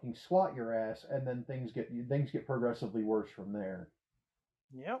they fucking swat your ass, and then things get progressively worse from there.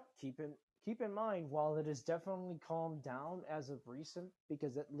 Yep. Keep in mind, while it has definitely calmed down as of recent,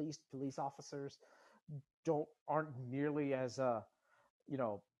 because at least police officers aren't nearly as you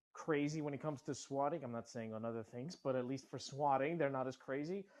know crazy when it comes to swatting. I'm not saying on other things, but at least for swatting, they're not as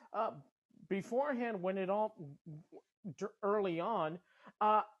crazy. Beforehand, when it all early on,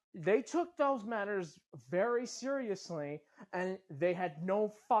 uh, they took those matters very seriously, and they had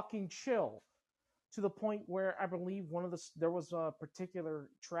no fucking chill to the point where I believe there was a particular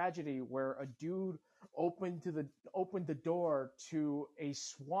tragedy where a dude opened the door to a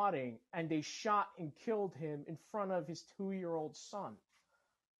swatting, and they shot and killed him in front of his 2-year-old son.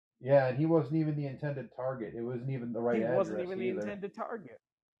 Yeah, and he wasn't even the intended target. It wasn't even the right He wasn't address even the either. intended target.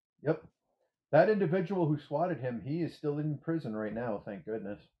 Yep. That individual who swatted him, he is still in prison right now, thank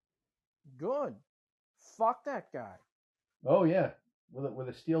goodness. Good. Fuck that guy. Oh yeah, with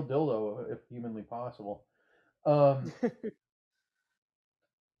a steel dildo if humanly possible. Um,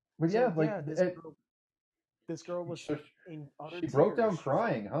 but So yeah, like yeah, this girl was so in utter she broke tears. down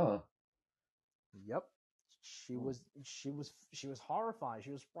crying, huh? Yep. She was horrified.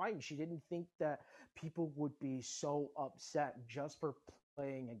 She was frightened. She didn't think that people would be so upset just for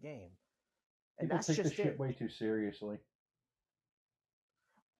playing a game. And People that's take this just shit it. way too seriously.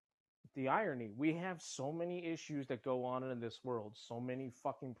 The irony, we have so many issues that go on in this world, so many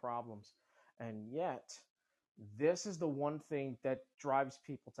fucking problems. And yet, this is the one thing that drives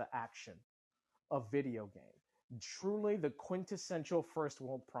people to action. A video game. Truly the quintessential first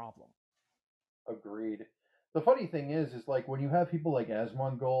world problem. Agreed. The funny thing is like when you have people like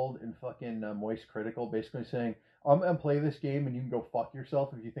Asmongold and fucking Moist Critical basically saying, I'm gonna play this game and you can go fuck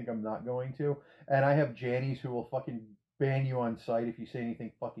yourself if you think I'm not going to. And I have Jannies who will fucking ban you on sight if you say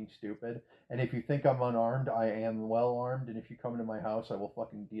anything fucking stupid. And if you think I'm unarmed, I am well armed. And if you come into my house, I will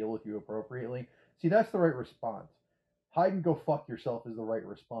fucking deal with you appropriately. See, that's the right response. Hide and go fuck yourself is the right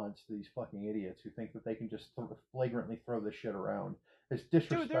response to these fucking idiots who think that they can just flagrantly throw this shit around. It's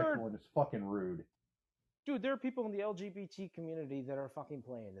disrespectful and it's fucking rude. There are people in the LGBT community that are fucking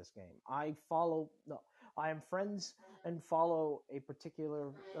playing this game. No, I am friends and follow a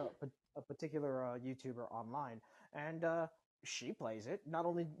particular YouTuber online, and she plays it. Not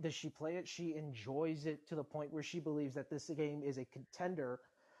only does she play it, she enjoys it to the point where she believes that this game is a contender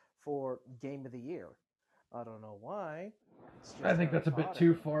for Game of the Year. I don't know why. It's I just think Harry that's a bit Potter.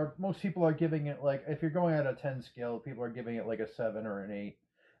 too far. Most people are giving it like if you're going at a 10 scale, people are giving it like a 7 or an 8.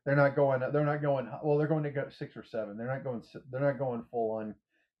 They're not going well, they're going to go 6 or 7. They're not going full on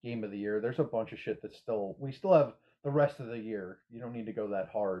game of the year. There's a bunch of shit that's we still have the rest of the year. You don't need to go that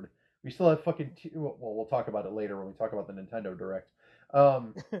hard. We still have well, we'll talk about it later when we talk about the Nintendo Direct.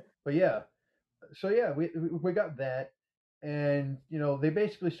 But yeah, so yeah, we got that, and they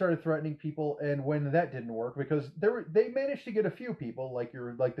basically started threatening people, and when that didn't work, because they managed to get a few people like the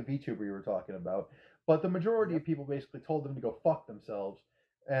VTuber you were talking about, but the majority Yep. of people basically told them to go fuck themselves,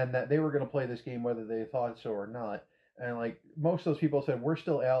 and that they were going to play this game whether they thought so or not. And like most of those people said, we're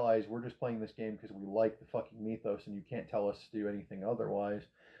still allies. We're just playing this game because we like the fucking mythos, and you can't tell us to do anything otherwise.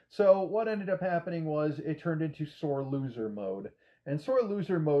 So what ended up happening was it turned into sore loser mode. And sore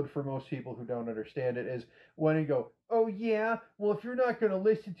loser mode, for most people who don't understand it, is when you go, oh yeah, well if you're not going to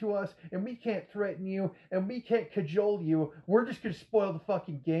listen to us and we can't threaten you and we can't cajole you, we're just going to spoil the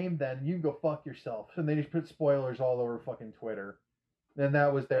fucking game then. You can go fuck yourself. And they just put spoilers all over fucking Twitter. And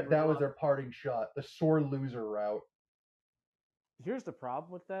that was their parting shot, the sore loser route. Here's the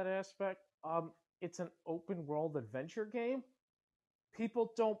problem with that aspect. It's an open world adventure game.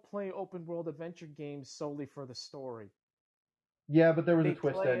 People don't play open world adventure games solely for the story. Yeah, but there was a They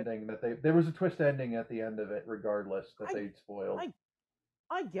twist play it. ending there was a twist ending at the end of it, regardless, that I they spoiled. I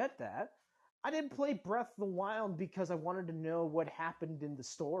I get that. I didn't play Breath of the Wild because I wanted to know what happened in the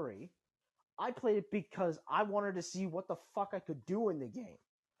story. I played it because I wanted to see what the fuck I could do in the game.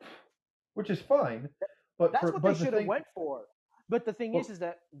 Which is fine, but That's what they but the should have thing, went for. But the thing well, is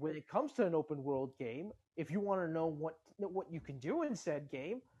that when it comes to an open world game, if you want to know what you can do in said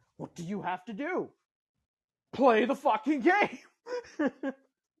game, what do you have to do? Play the fucking game.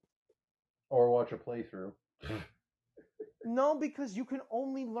 or watch a playthrough. No, because you can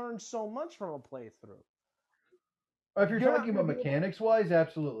only learn so much from a playthrough. If you're You're not talking going about to be able. mechanics wise,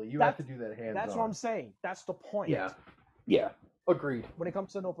 absolutely, you have That's to do that hands that's what I'm on. saying. That's the point. Yeah, agreed. When it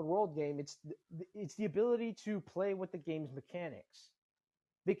comes to an open world game, it's the ability to play with the game's mechanics.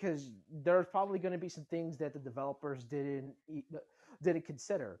 Because there's probably going to be some things that the developers didn't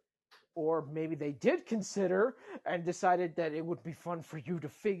consider. or maybe they did consider and decided that it would be fun for you to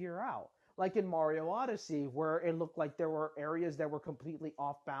figure out. Like in Mario Odyssey, where it looked like there were areas that were completely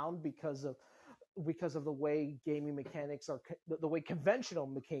off bound because of the way gaming mechanics are, the way conventional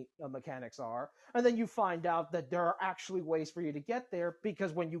mechanics are, and then you find out that there are actually ways for you to get there,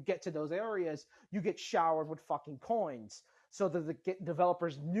 because when you get to those areas you get showered with fucking coins, so that the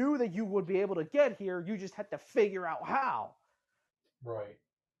developers knew that you would be able to get here. You just had to figure out how. Right.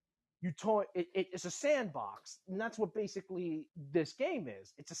 It's a sandbox, and that's what basically this game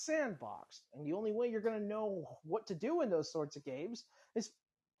is. It's a sandbox, and the only way you're going to know what to do in those sorts of games is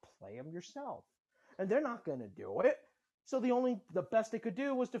play them yourself, and they're not going to do it. So the best they could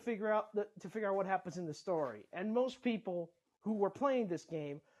do was to figure out what happens in the story. And most people who were playing this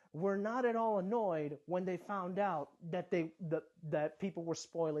game were not at all annoyed when they found out that that people were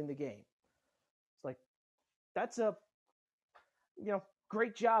spoiling the game. It's like, that's a,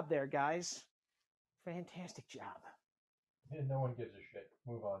 great job there, guys. Fantastic job. And no one gives a shit.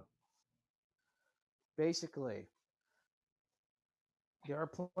 Move on. Basically, there are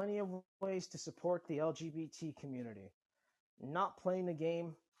plenty of ways to support the LGBT community. Not playing the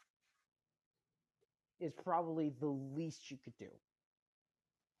game is probably the least you could do.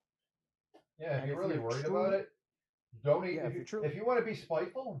 Yeah, if you're really worried about it, donate. Yeah, if you want to be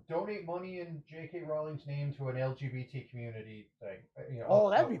spiteful, donate money in J.K. Rowling's name to an LGBT community thing.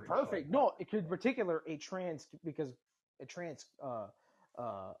 That'd be perfect. No, it could, in particular, a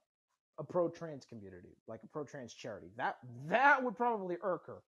pro-trans community, like a pro-trans charity. That would probably irk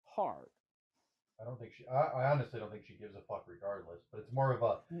her hard. I honestly don't think she gives a fuck regardless. But it's more of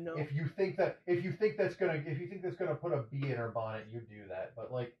a, no. if you think that's gonna put a bee in her bonnet, you do that.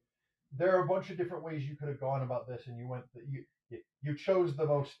 But like, there are a bunch of different ways you could have gone about this, and you chose the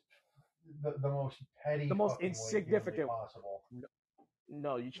most petty, the most insignificant way possible.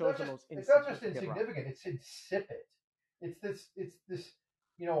 No, you chose the most. It's not just insignificant; it's insipid. It's this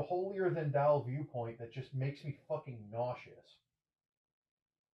holier than thou viewpoint that just makes me fucking nauseous.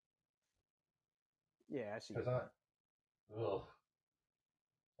 Yeah, I see. Ugh.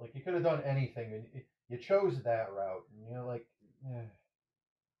 Like, you could have done anything, and you chose that route, and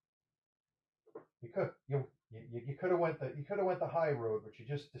you could have went the high road, but you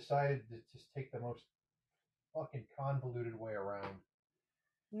just decided to just take the most fucking convoluted way around.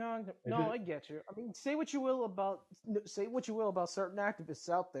 No, I get you. I mean, say what you will about certain activists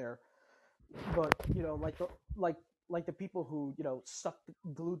out there, but like the people who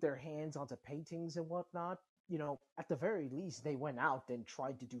glued their hands onto paintings and whatnot. At the very least, they went out and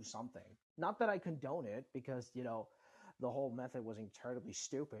tried to do something. Not that I condone it, because the whole method was incredibly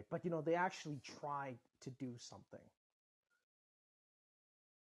stupid, but they actually tried to do something.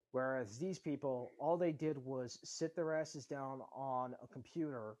 Whereas these people, all they did was sit their asses down on a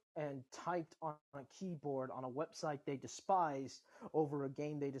computer and typed on a keyboard on a website they despised, over a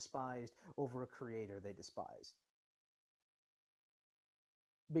game they despised, over a creator they despised.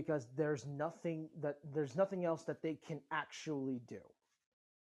 Because there's nothing else that they can actually do.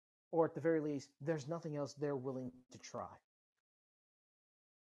 Or at the very least, there's nothing else they're willing to try.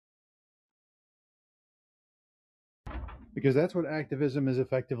 Because that's what activism has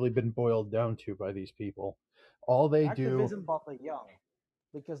effectively been boiled down to by these people. All they activism about the young.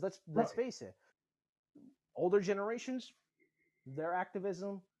 Because let's face it, older generations, their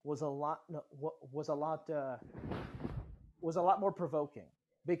activism was a lot more provoking,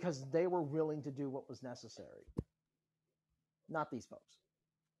 because they were willing to do what was necessary. Not these folks.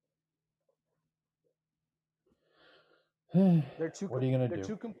 They're too. What are you gonna do? They're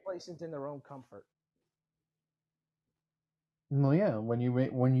too complacent in their own comfort. Well, yeah. When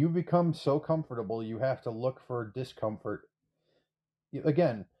you become so comfortable, you have to look for discomfort.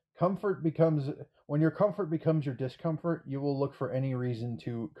 Again, when your comfort becomes your discomfort, you will look for any reason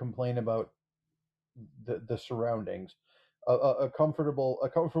to complain about the surroundings. A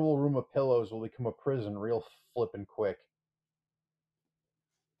comfortable room of pillows will become a prison real flippin' quick.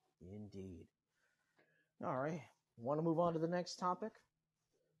 Indeed. All right. Want to move on to the next topic?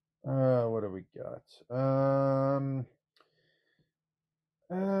 What do we got?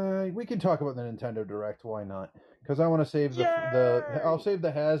 We can talk about the Nintendo Direct. Why not? Because I want to save I'll save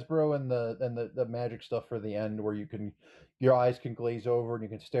the Hasbro and the Magic stuff for the end, where your eyes can glaze over and you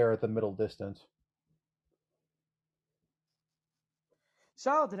can stare at the middle distance.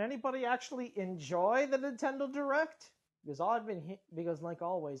 So, did anybody actually enjoy the Nintendo Direct? Because like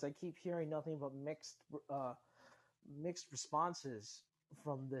always, I keep hearing nothing but mixed responses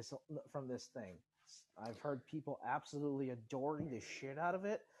from this thing. I've heard people absolutely adoring the shit out of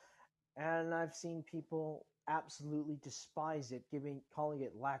it, and I've seen people absolutely despise it, calling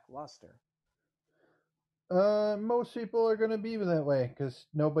it lackluster. Most people are going to be that way because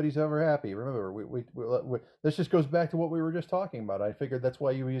nobody's ever happy. Remember, this just goes back to what we were just talking about. I figured that's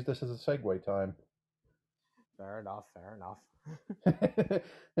why you use this as a segue time. Fair enough. Fair enough.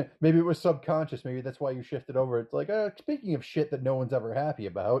 Maybe it was subconscious. Maybe that's why you shifted over. It's like, speaking of shit that no one's ever happy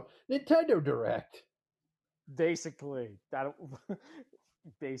about, Nintendo Direct. Basically,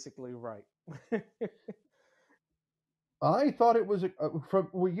 basically right. I thought it was from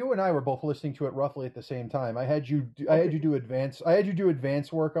well, you and I were both listening to it roughly at the same time. I had you do advance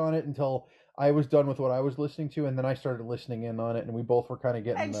work on it until I was done with what I was listening to, and then I started listening in on it, and we both were kind of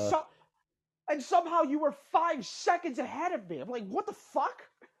getting. And somehow you were 5 seconds ahead of me. I'm like, what the fuck?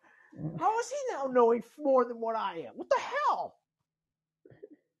 How is he now knowing more than what I am? What the hell?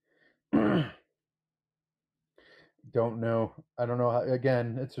 Don't know. I don't know.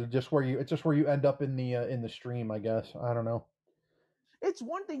 Again, it's just where you end up in the stream. I guess I don't know. It's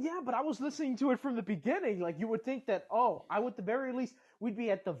one thing, yeah, but I was listening to it from the beginning. Like you would think that, I would at the very least we'd be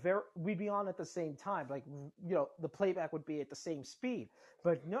on at the same time. Like the playback would be at the same speed.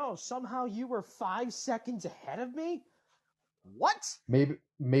 But no, somehow you were 5 seconds ahead of me. What?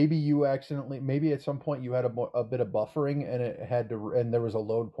 Maybe you accidentally. Maybe at some point you had a bit of buffering and there was a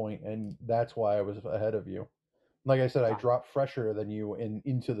load point, and that's why I was ahead of you. Like I said, I dropped fresher than you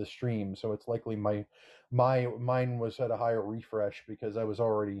into the stream, so it's likely mine was at a higher refresh because I was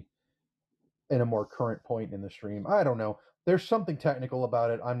already in a more current point in the stream. I don't know. There's something technical about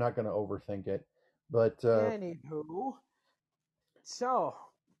it. I'm not going to overthink it, but anywho, so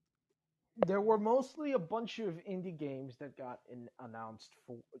there were mostly a bunch of indie games that got announced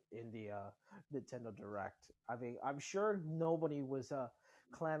in the Nintendo Direct. I mean, I'm sure nobody was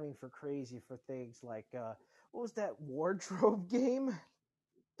clamming for crazy for things like what was that wardrobe game?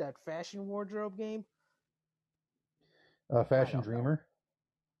 That fashion wardrobe game? Fashion Dreamer?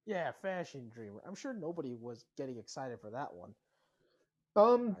 Know. Yeah, Fashion Dreamer. I'm sure nobody was getting excited for that one.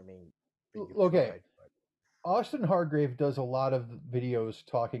 I mean, okay. Austin Hargrave does a lot of videos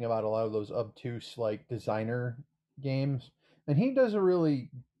talking about a lot of those obtuse like designer games, and he does a really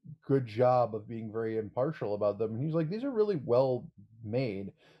good job of being very impartial about them. He's like, these are really well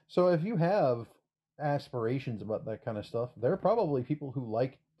made. So if you have aspirations about that kind of stuff, there are probably people who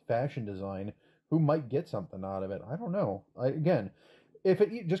like fashion design who might get something out of it. I don't know. Again,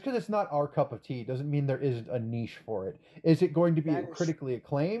 just because it's not our cup of tea doesn't mean there isn't a niche for it. Is it going to be critically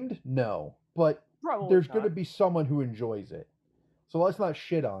acclaimed? No, but there's going to be someone who enjoys it. So let's not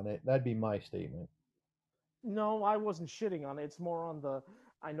shit on it. That'd be my statement. No, I wasn't shitting on it. It's more on the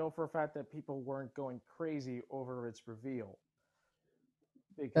I know for a fact that people weren't going crazy over its reveal.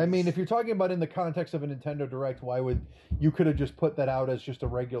 I mean, if you're talking about in the context of a Nintendo Direct, why would you could have just put that out as just a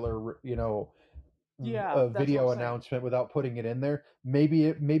regular, a video announcement without putting it in there? Maybe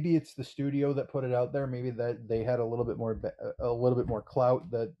it's the studio that put it out there. Maybe that they had a little bit more clout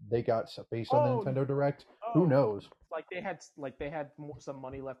that they got based on the Nintendo Direct. Who knows? Like they had some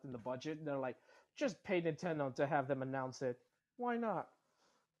money left in the budget, and they're like, just pay Nintendo to have them announce it. Why not?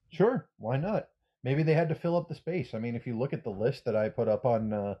 Sure, why not? Maybe they had to fill up the space. I mean, if you look at the list that I put up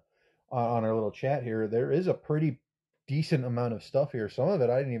on our little chat here, there is a pretty decent amount of stuff here. Some of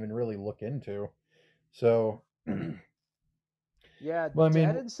it I didn't even really look into. So, yeah,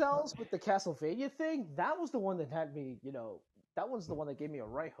 Dead Cells with the Castlevania thing, that was the one that had me, that was the one that gave me a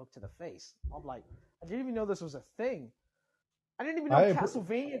right hook to the face. I'm like, I didn't even know this was a thing. I didn't even know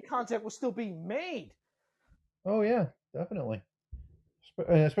Castlevania content was still being made. Oh yeah, definitely.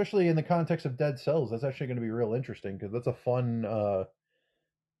 Especially in the context of Dead Cells, that's actually going to be real interesting because that's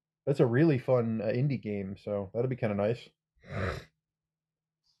a really fun indie game. So that'll be kind of nice.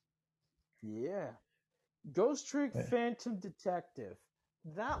 Yeah. Ghost Trick Phantom Detective.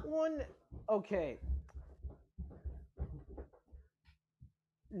 That one, okay.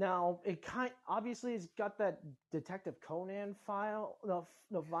 Now obviously it's got that Detective Conan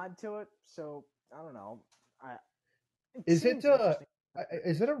vibe to it. So I don't know. Is it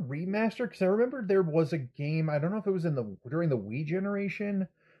a remaster? Because I remember there was a game. I don't know if it was during the Wii generation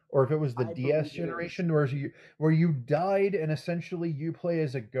or if it was the DS generation, where you died and essentially you play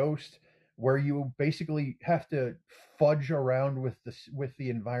as a ghost, where you basically have to fudge around with the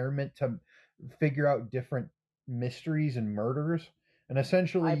environment to figure out different mysteries and murders, and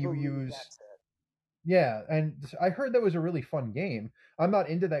essentially you use. Yeah, and I heard that was a really fun game. I'm not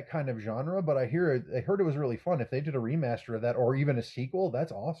into that kind of genre, but I heard it was really fun. If they did a remaster of that or even a sequel,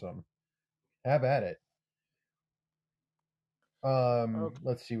 that's awesome. Have at it. Okay.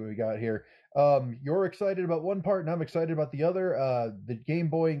 Let's see what we got here. You're excited about one part, and I'm excited about the other. The Game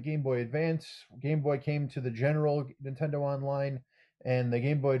Boy and Game Boy Advance. Game Boy came to the general Nintendo Online, and the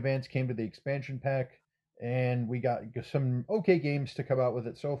Game Boy Advance came to the expansion pack. And we got some okay games to come out with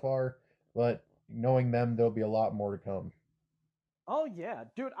it so far, but knowing them, there'll be a lot more to come. Oh yeah,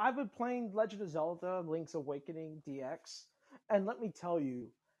 dude, I've been playing Legend of Zelda: Link's Awakening DX, and let me tell you,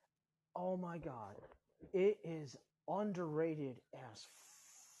 oh my god, it is underrated as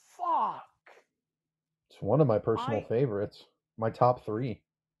fuck. It's one of my personal I favorites. My top three.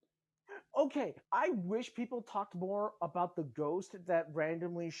 Okay, I wish people talked more about the ghost that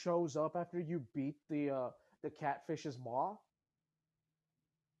randomly shows up after you beat the catfish's maw,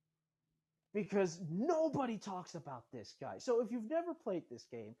 because nobody talks about this guy. So if you've never played this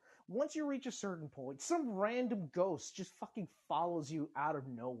game, once you reach a certain point, some random ghost just fucking follows you out of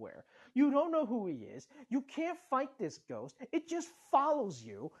nowhere. You don't know who he is. You can't fight this ghost. It just follows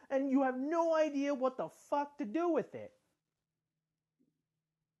you, and you have no idea what the fuck to do with it.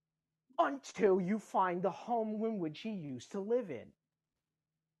 Until you find the home in which he used to live in.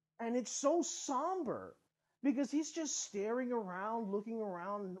 And it's so somber because he's just staring around, looking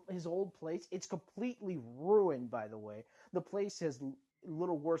around his old place. It's completely ruined, by the way. The place is a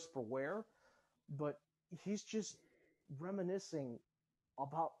little worse for wear, but he's just reminiscing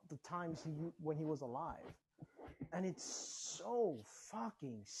about the times when he was alive. And it's so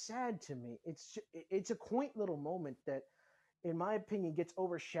fucking sad to me. It's a quaint little moment that, in my opinion, gets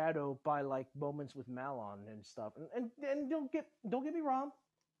overshadowed by like moments with Malon and stuff. And don't get me wrong,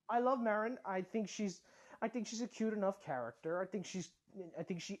 I love Marin. I think she's a cute enough character. I think she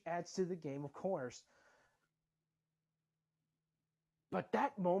adds to the game, of course. But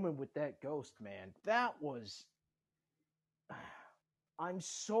that moment with that ghost, man, that was. I'm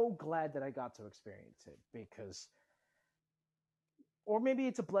so glad that I got to experience it because, or maybe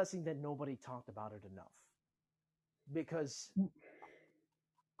it's a blessing that nobody talked about it enough. Because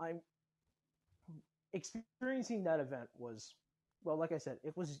I'm experiencing that event was, well, like I said,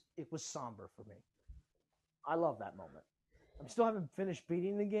 it was somber for me. I love that moment. I still haven't finished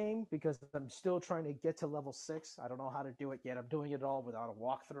beating the game because I'm still trying to get to level 6. I don't know how to do it yet. I'm doing it all without a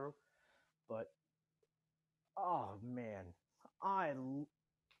walkthrough. But oh man, I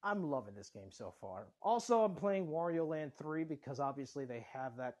I'm loving this game so far. Also, I'm playing Wario Land 3 because obviously they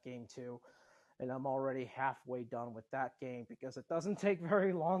have that game too. And I'm already halfway done with that game because it doesn't take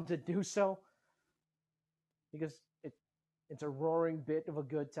very long to do so. Because it's a roaring bit of a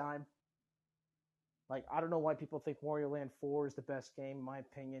good time. Like, I don't know why people think Wario Land 4 is the best game. In my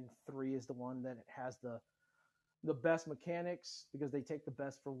opinion, 3 is the one that has the best mechanics because they take the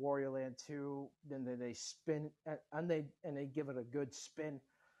best for Wario Land 2, then they spin and they give it a good spin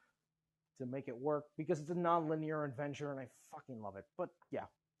to make it work because it's a non-linear adventure and I fucking love it. But yeah.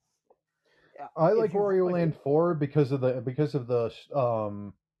 I like If you Wario Land 4 because of the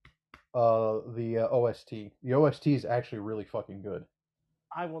OST. The OST is actually really fucking good.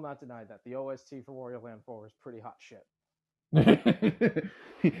 I will not deny that. The OST for Wario Land 4 is pretty hot shit.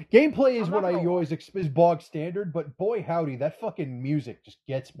 Gameplay is I'm what not I gonna lie. always is bog standard, but boy howdy, that fucking music just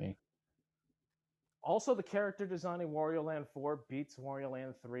gets me. Also, the character design in Wario Land 4 beats Wario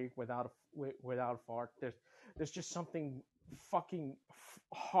Land 3 without a fart. There's just something fucking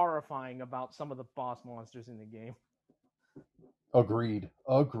horrifying about some of the boss monsters in the game. Agreed.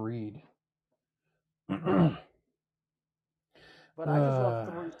 Agreed. But I just love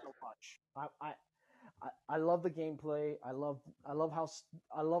uh, 3 so much. I love the gameplay. I love how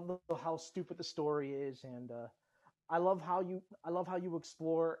stupid the story is, and I love how you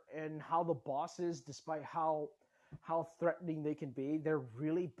explore and how the bosses, despite how threatening they can be, they're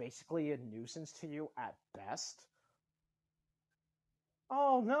really basically a nuisance to you at best.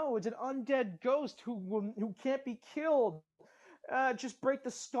 Oh no, it's an undead ghost who can't be killed. Just break the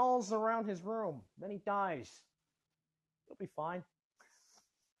skulls around his room. Then he dies. He'll be fine.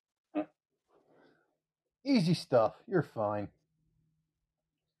 easy stuff. You're fine.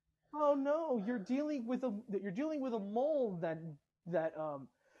 Oh no, you're dealing with a mole that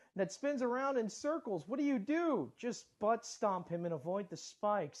that spins around in circles. What do? Just butt stomp him and avoid the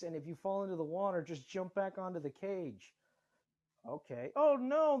spikes. And if you fall into the water, just jump back onto the cage. Okay. Oh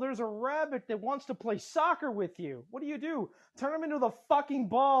no, there's a rabbit that wants to play soccer with you. What do? Turn him into the fucking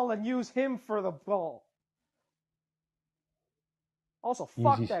ball and use him for the ball. Also,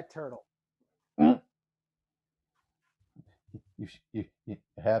 fuck Easy. that turtle. You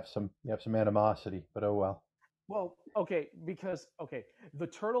have some animosity, but oh well. Well, okay, because the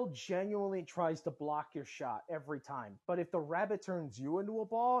turtle genuinely tries to block your shot every time. But if the rabbit turns you into a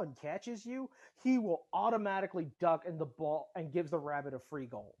ball and catches you, he will automatically duck in the ball and gives the rabbit a free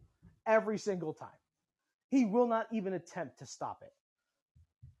goal every single time. He will not even attempt to stop it.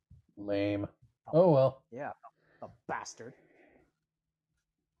 Lame. Oh well. Yeah, a bastard.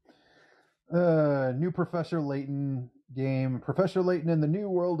 New Professor Layton game. Professor Layton in the New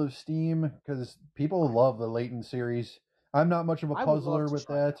World of Steam, because people love the Layton series. I'm not much of a I would love puzzler to with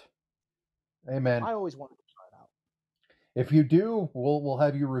try it that. Hey man, out. I always wanted to try it out. if you do, we'll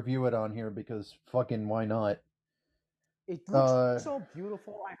have you review it on here because fucking why not? It looks so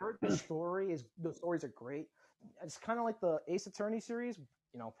beautiful. I heard the stories are great. It's kind of like the Ace Attorney series,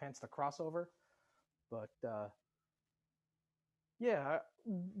 hence the crossover. But yeah,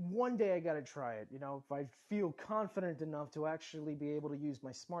 one day I gotta try it. If I feel confident enough to actually be able to use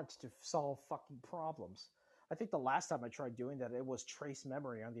my smarts to solve fucking problems. I think the last time I tried doing that, it was Trace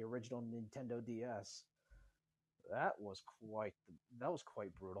Memory on the original Nintendo DS. That was quite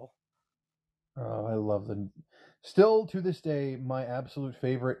brutal. Oh, I love the. Still to this day, my absolute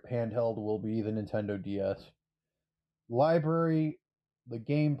favorite handheld will be the Nintendo DS. Library, the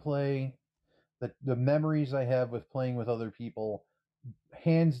gameplay, the memories I have with playing with other people,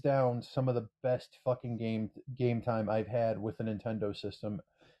 hands down some of the best fucking game time I've had with a Nintendo system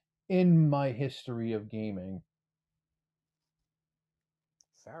in my history of gaming.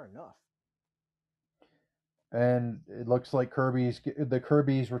 Fair enough. And it looks like Kirby's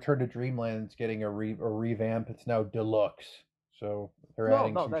Return to Dreamland is getting a revamp. It's now deluxe, so they're No,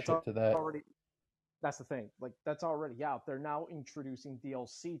 adding no, some that's shit to that. already. That's the thing. Like that's already out. They're now introducing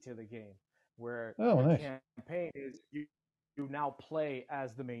DLC to the game, where Oh, your nice. campaign is you now play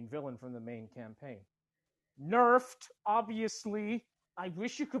as the main villain from the main campaign. Nerfed, obviously. I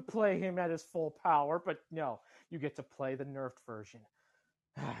wish you could play him at his full power, but no, you get to play the nerfed version.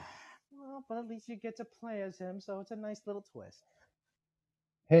 Well, but at least you get to play as him, so it's a nice little twist.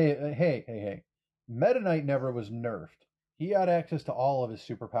 Hey. Meta Knight never was nerfed. He had access to all of his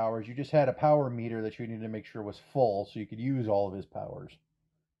superpowers. You just had a power meter that you needed to make sure was full so you could use all of his powers.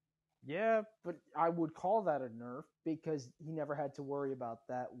 Yeah, but I would call that a nerf because he never had to worry about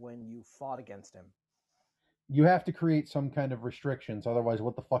that when you fought against him. You have to create some kind of restrictions, otherwise,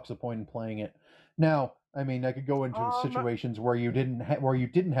 what the fuck's the point in playing it? Now, I mean, I could go into situations where you didn't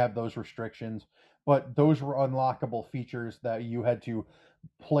have those restrictions, but those were unlockable features that you had to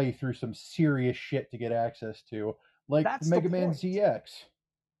play through some serious shit to get access to, like Mega Man ZX.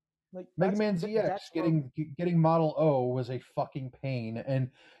 Like Mega Man ZX getting Model O was a fucking pain, and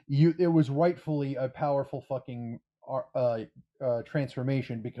it was rightfully a powerful fucking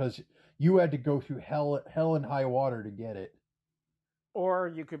transformation because you had to go through hell and high water to get it.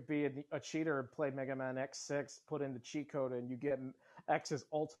 Or you could be a cheater and play Mega Man X6, put in the cheat code, and you get X's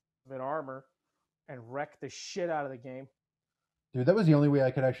ultimate armor and wreck the shit out of the game. Dude, that was the only way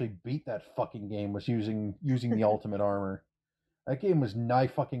I could actually beat that fucking game was using the ultimate armor. That game was nigh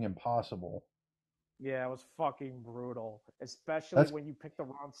fucking impossible. Yeah, it was fucking brutal, especially when you picked the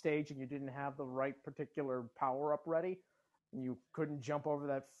wrong stage and you didn't have the right particular power up ready, and you couldn't jump over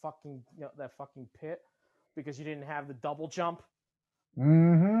that fucking pit because you didn't have the double jump.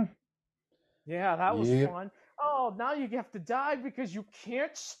 Mm-hmm. Yeah, that was fun. Oh, now you have to die because you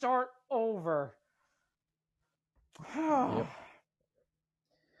can't start over. Yep.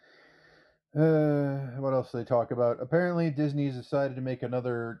 What else do they talk about? Apparently, Disney's decided to make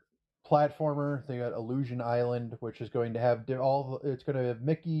another platformer. They got Illusion Island, which is going to have it's going to have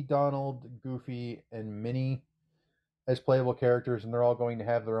Mickey, Donald, Goofy, and Minnie as playable characters, and they're all going to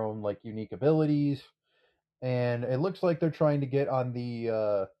have their own like unique abilities. And it looks like they're trying to get on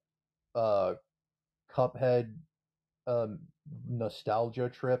the Cuphead nostalgia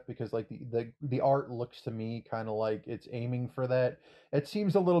trip because like the art looks to me kind of like it's aiming for that. It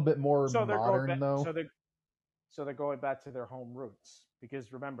seems a little bit more modern though. So they're going back to their home roots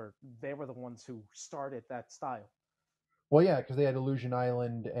because remember they were the ones who started that style. Well, yeah, because they had Illusion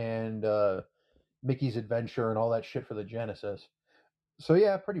Island and Mickey's Adventure and all that shit for the Genesis. So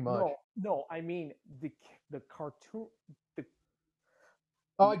yeah, pretty much. No, I mean the cartoon.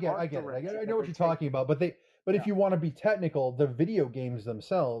 I get it. I know what you're talking about, but if you want to be technical, the video games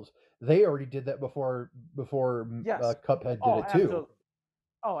themselves, they already did that before Cuphead did it too.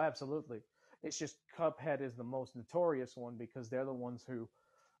 Oh, absolutely. It's just Cuphead is the most notorious one because they're the ones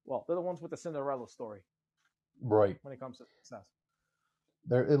with the Cinderella story. Right. When it comes to success.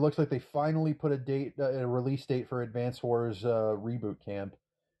 It looks like they finally put a release date for Advance Wars Reboot Camp,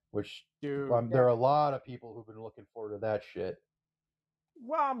 which there are a lot of people who've been looking forward to that shit.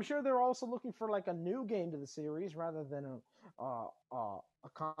 Well, I'm sure they're also looking for like a new game to the series rather than a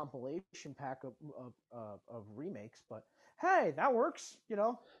compilation pack of remakes. But hey, that works.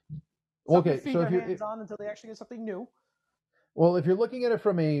 Something to Okay, feed so their hands on until they actually get something new. if you're looking at it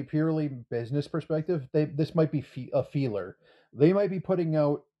from a purely business perspective, this might be a feeler. They might be putting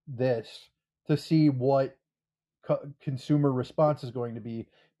out this to see what consumer response is going to be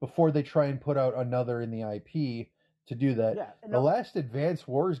before they try and put out another in the IP to do that. Yeah, and The last Advance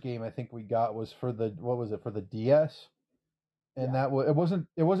Wars game I think we got was for the what was it for the DS, and yeah, that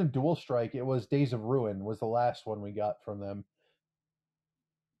it wasn't Dual Strike. It was Days of Ruin was the last one we got from them,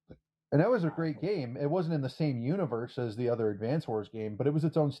 and that was a great game. It wasn't in the same universe as the other Advance Wars game, but it was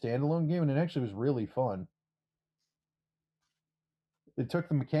its own standalone game, and it actually was really fun. It took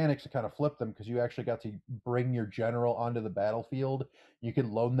the mechanics to kind of flip them because you actually got to bring your general onto the battlefield. You could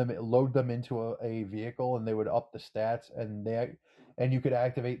load them into a vehicle, and they would up the stats, and you could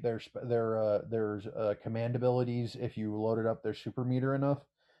activate their command abilities if you loaded up their super meter enough.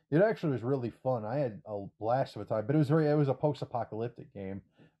 It actually was really fun. I had a blast of a time, but it was a post apocalyptic game,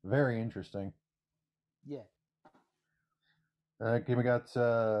 very interesting. yeah. Okay, we got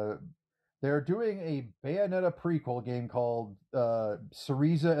they're doing a Bayonetta prequel game called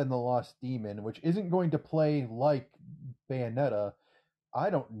Cereza and the Lost Demon, which isn't going to play like Bayonetta. I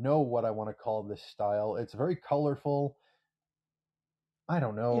don't know what I want to call this style. It's very colorful. I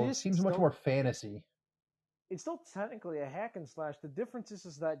don't It know. It is seems much still more fantasy. it's still technically a hack and slash. The difference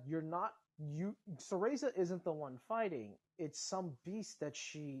is that you're not you. Cereza isn't the one fighting. It's some beast that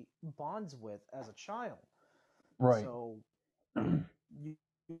she bonds with as a child. Right. So you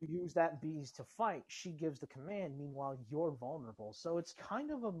use that beast to fight. She gives the command. Meanwhile, you're vulnerable. So it's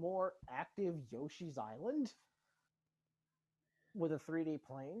kind of a more active Yoshi's Island with a 3D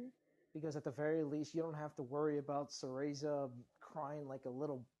plane. Because at the very least, you don't have to worry about Cereza crying like a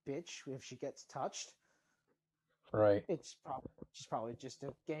little bitch if she gets touched. Right. She's probably just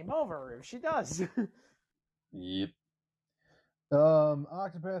a game over if she does. Yep.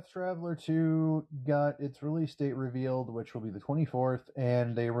 Octopath Traveler 2 got its release date revealed, which will be the 24th,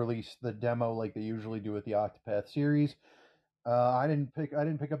 and they released the demo like they usually do with the Octopath series. I didn't pick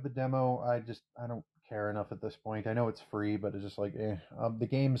up the demo. I don't care enough at this point. I know it's free, but it's just like, eh. The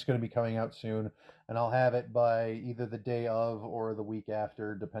game's going to be coming out soon, and I'll have it by either the day of or the week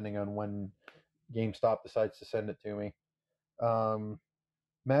after, depending on when GameStop decides to send it to me. Um,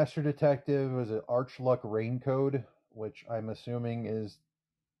 Master Detective was an Archluck Raincode, which I'm assuming is,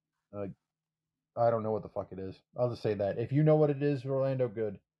 uh, I don't know what the fuck it is. I'll just say that. If you know what it is, Orlando,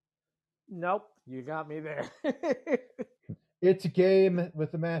 good. Nope, you got me there. It's a game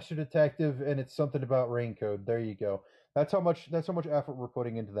with the Master Detective, and it's something about Raincode. There you go. That's how much effort we're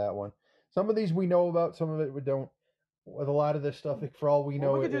putting into that one. Some of these we know about, some of it we don't. With a lot of this stuff, for all we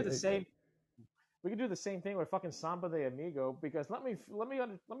Well, know, we could do the same. We could do the same thing with fucking Samba de Amigo because let me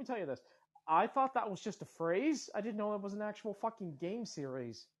tell you this. I thought that was just a phrase. I didn't know it was an actual fucking game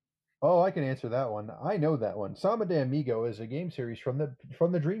series. Oh, I can answer that one. I know that one. Sama de Amigo is a game series from the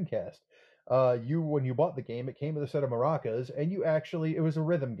Dreamcast. You when you bought the game, it came with a set of maracas, and it was a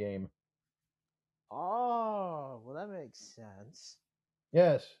rhythm game. Oh, well, that makes sense.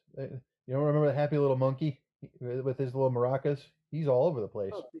 Yes, you don't remember the happy little monkey with his little maracas? He's all over the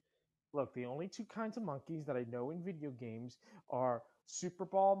place. Look, the only two kinds of monkeys that I know in video games are Super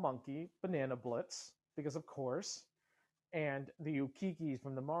Ball Monkey, Banana Blitz, because of course, and the Ukikis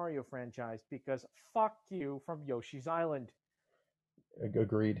from the Mario franchise, because fuck you from Yoshi's Island.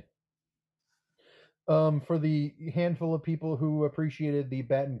 Agreed. For the handful of people who appreciated the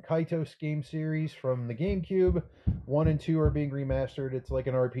Batten Kaitos game series from the GameCube, 1 and 2 are being remastered. It's like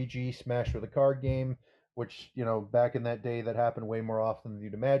an RPG smashed with a card game, which, back in that day that happened way more often than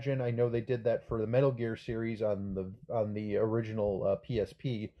you'd imagine. I know they did that for the Metal Gear series on the original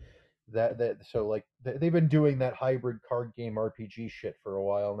PSP. So like they've been doing that hybrid card game RPG shit for a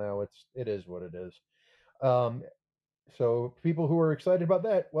while now. It is what it is. Um, so people who are excited about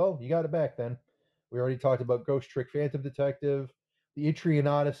that, well, you got it back then. We already talked about Ghost Trick Phantom Detective. The Etrian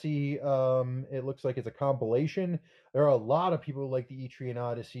Odyssey, it looks like it's a compilation. There are a lot of people who like the Etrian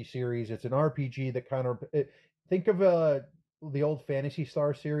Odyssey series. It's an RPG that think of the old Phantasy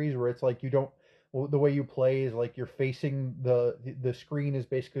Star series where it's like the way you play is like you're facing the screen is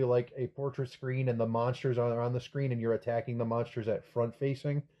basically like a portrait screen and the monsters are on the screen and you're attacking the monsters at front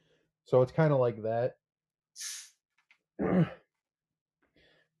facing. So it's kind of like that.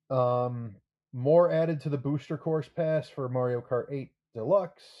 Um, More added to the booster course pass for Mario Kart 8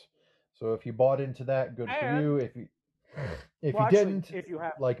 Deluxe. So if you bought into that, good for you. And If you actually, didn't, if you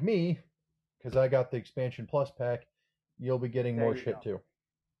have like me, because I got the expansion plus pack, you'll be getting There more you go. shit too.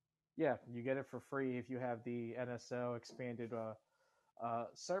 Yeah, you get it for free if you have the NSO expanded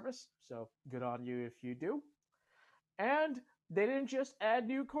service. So good on you if you do. And they didn't just add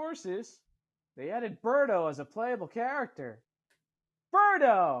new courses; they added Birdo as a playable character.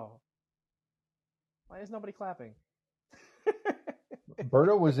 Birdo! Why is nobody clapping?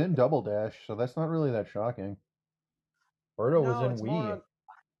 Birdo was in Double Dash, so that's not really that shocking. Birdo was No, in it's more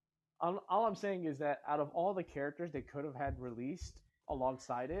Wii. all I'm saying is that out of all the characters they could have had released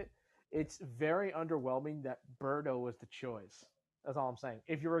alongside it, it's very underwhelming that Birdo was the choice. That's all I'm saying.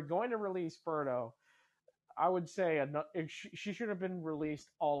 If you were going to release Birdo, I would say she should have been released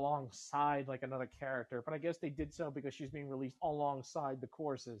alongside like another character, but I guess they did so because she's being released alongside the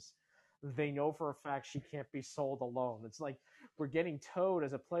courses. They know for a fact she can't be sold alone. It's like we're getting Toad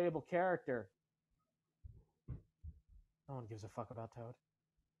as a playable character. No one gives a fuck about Toad.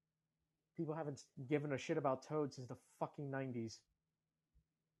 People haven't given a shit about Toad since the fucking 90s.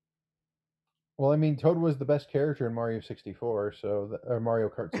 Well, I mean, Toad was the best character in Mario 64, or Mario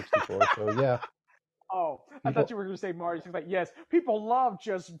Kart 64. So yeah, Oh, I thought people. you were going to say Mario. She's like, yes, people love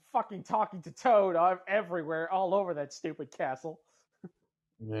just fucking talking to Toad everywhere, all over that stupid castle.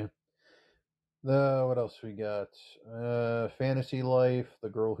 Yeah. What else we got? Fantasy Life, The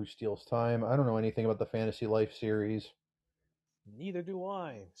Girl Who Steals Time. I don't know anything about the Fantasy Life series. Neither do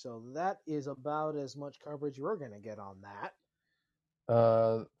I. So that is about as much coverage we're going to get on that.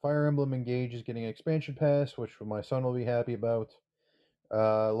 Fire Emblem Engage is getting an expansion pass, which my son will be happy about.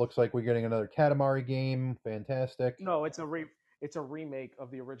 Looks like we're getting another Katamari game. Fantastic. No, it's a remake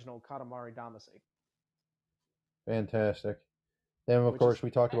of the original Katamari Damacy. Fantastic. Then, of course,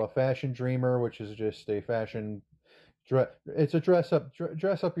 we talked about Fashion Dreamer, which is just a fashion. It's a dress up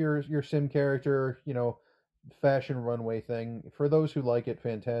your sim character, fashion runway thing. For those who like it,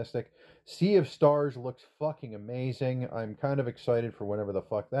 fantastic. Sea of Stars looks fucking amazing. I'm kind of excited for whenever the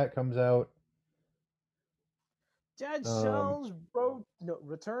fuck that comes out. Dead Cells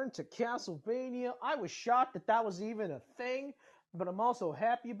Return to Castlevania. I was shocked that was even a thing, but I'm also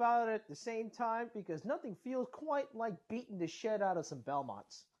happy about it at the same time because nothing feels quite like beating the shit out of some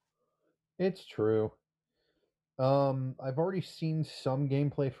Belmonts. It's true. I've already seen some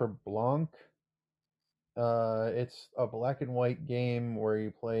gameplay for Blanc. It's a black and white game where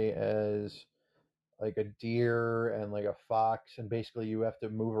you play as like a deer and like a fox, and basically you have to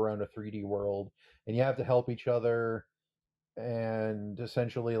move around a 3D world, and you have to help each other. And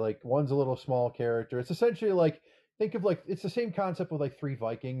essentially, like, one's a little small character. It's essentially like, think of like, it's the same concept with like Three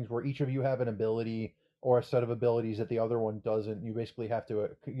Vikings, where each of you have an ability or a set of abilities that the other one doesn't. You basically have to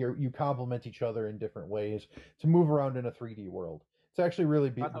you complement each other in different ways to move around in a 3D world. It's actually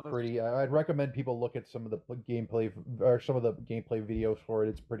really pretty. I'd recommend people look at some of the gameplay or some of the gameplay videos for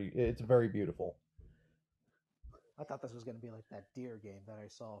it. It's very beautiful. I thought this was going to be like that deer game that I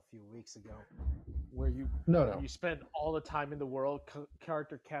saw a few weeks ago, where you you spend all the time in the world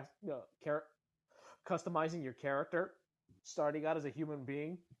customizing your character, starting out as a human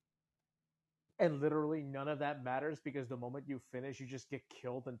being, and literally none of that matters because the moment you finish, you just get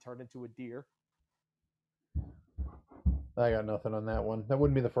killed and turned into a deer. I got nothing on that one. That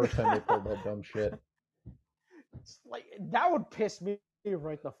wouldn't be the first time they pulled that dumb shit. It's like that would piss me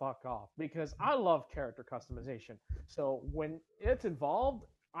right the fuck off because I love character customization. So when it's involved,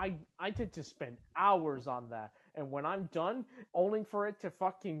 I tend to spend hours on that, and when I'm done, only for it to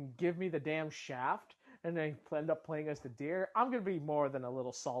fucking give me the damn shaft, and then end up playing as the deer, I'm gonna be more than a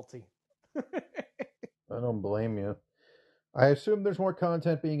little salty. I don't blame you. I assume there's more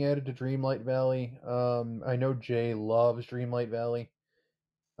content being added to Dreamlight Valley. I know Jay loves Dreamlight Valley.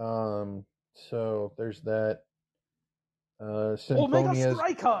 So there's that. Omega Symphonia's.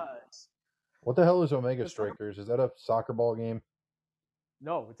 Strikers! What the hell is Omega Strikers? Is that a soccer ball game?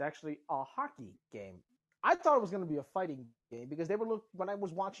 No, it's actually a hockey game. I thought it was going to be a fighting game because they would look when I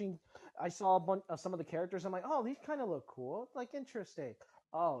was watching. I saw some of the characters. I'm like, oh, these kind of look cool, like interesting.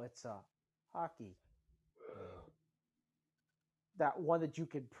 Oh, it's a hockey game. That one that you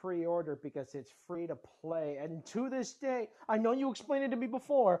can pre-order because it's free to play. And to this day, I know you explained it to me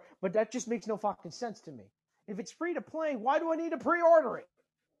before, but that just makes no fucking sense to me. If it's free to play, why do I need to pre-order it?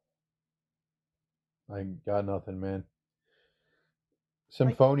 I got nothing, man.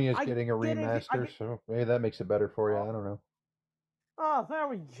 Symphonia is getting a remaster, so maybe that makes it better for you. I don't know. Oh, there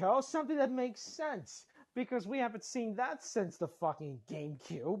we go. Something that makes sense. Because we haven't seen that since the fucking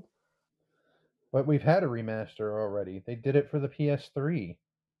GameCube. But we've had a remaster already. They did it for the PS3.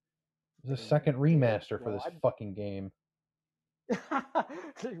 There's a second remaster for this fucking game.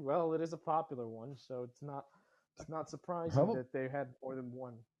 Well, it is a popular one, so it's not surprising that they had more than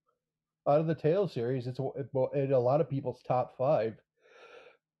one. out of the Tales series, it's in a lot of people's top 5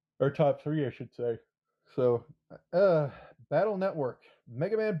 or top 3, I should say. So, uh, Battle Network,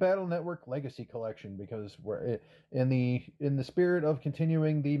 Mega Man Battle Network Legacy Collection, because we're in the spirit of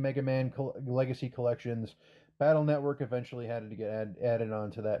continuing the Mega Man Legacy collections. Battle Network eventually had to get added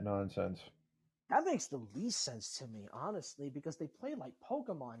on to that nonsense. That makes the least sense to me, honestly, because they play like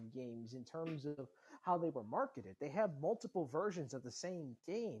Pokemon games in terms of how they were marketed. They have multiple versions of the same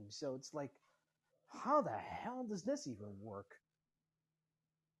game, so it's like, how the hell does this even work?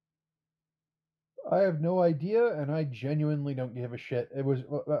 I have no idea, and I genuinely don't give a shit. It was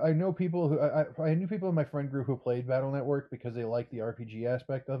I know people who I knew people in my friend group who played Battle Network because they liked the RPG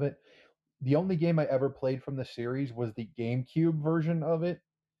aspect of it. The only game I ever played from the series was the GameCube version of it,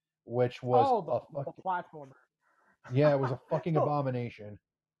 which was Oh, a the fucking platformer. yeah, it was a fucking Oh. abomination.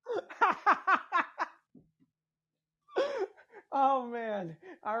 Oh man,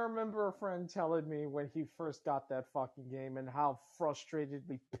 I remember a friend telling me when he first got that fucking game and how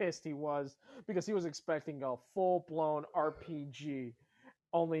frustratedly pissed he was because he was expecting a full-blown RPG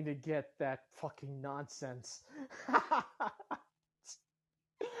only to get that fucking nonsense.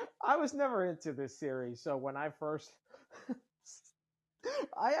 I was never into this series, so when I first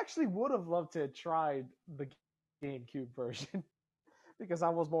I actually would have loved to have tried the GameCube version because I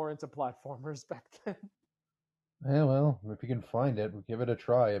was more into platformers back then. Yeah, well, if you can find it, give it a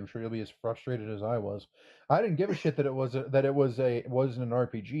try. I'm sure you'll be as frustrated as I was. I didn't give a shit that it wasn't an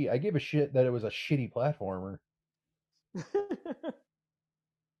RPG. I gave a shit that it was a shitty platformer.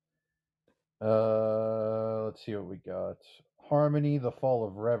 Let's see what we got. Harmony: The Fall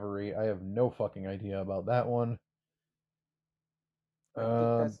of Reverie. I have no fucking idea about that one. I think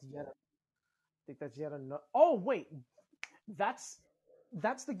Um, that's yet. I think that's yet another. Oh wait, that's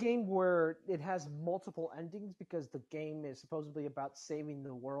that's the game where it has multiple endings because the game is supposedly about saving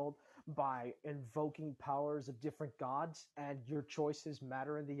the world by invoking powers of different gods, and your choices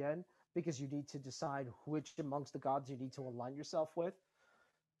matter in the end because you need to decide which amongst the gods you need to align yourself with.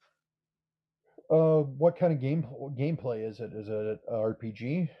 what kind of gameplay is it? Is it an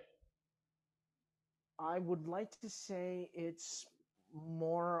RPG? I would like to say it's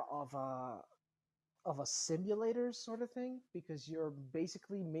more of a simulator sort of thing because you're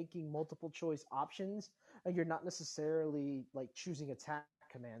basically making multiple choice options and you're not necessarily like choosing attack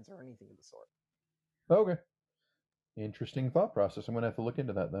commands or anything of the sort. Okay, interesting thought process. I'm gonna have to look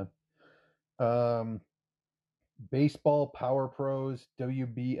into that then. Um, Baseball Power Pros,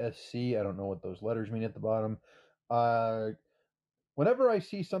 WBSC. I don't know what those letters mean at the bottom. Uh, Whenever I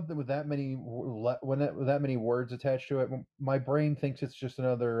see something with that many with that many words attached to it, my brain thinks it's just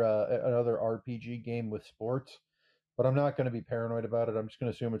another RPG game with sports. But I'm not going to be paranoid about it. I'm just going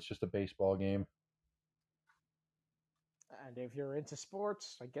to assume it's just a baseball game. And if you're into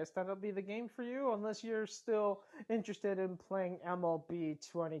sports, I guess that'll be the game for you, unless you're still interested in playing MLB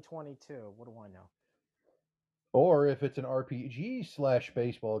 2022. What do I know? Or if it's an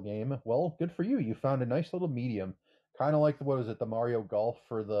RPG/baseball game, well, good for you. You found a nice little medium. Kind of like what was it, the Mario Golf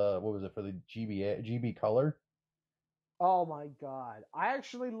for the what was it for the GB Color? Oh my god. I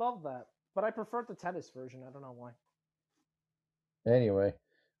actually love that, but I prefer the tennis version. I don't know why. Anyway,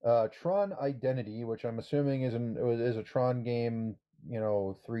 Tron Identity, which I'm assuming is a Tron game,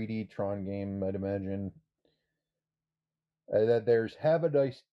 3D Tron game, I'd imagine. That there's Have a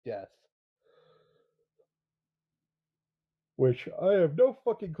Nice Death, which I have no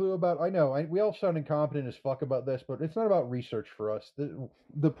fucking clue about. I know we all sound incompetent as fuck about this, but it's not about research for us.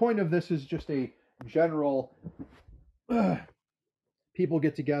 The point of this is just a general people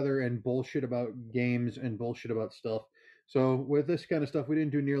get together and bullshit about games and bullshit about stuff. So with this kind of stuff, we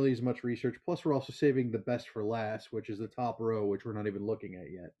didn't do nearly as much research. Plus, we're also saving the best for last, which is the top row, which we're not even looking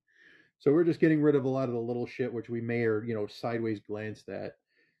at yet. So we're just getting rid of a lot of the little shit which we may or sideways glanced at.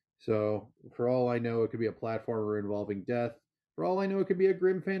 So for all I know, it could be a platformer involving death. For all I know, it could be a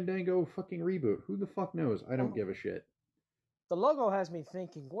Grim Fandango fucking reboot. Who the fuck knows? I don't give a shit. The logo has me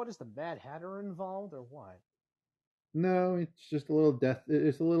thinking, what is the Mad Hatter involved or what? No, it's just a little death.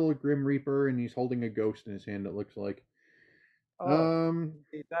 It's a little Grim Reaper, and he's holding a ghost in his hand. It looks like. Oh, Um,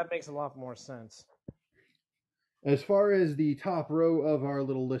 that makes a lot more sense. as far as the top row of our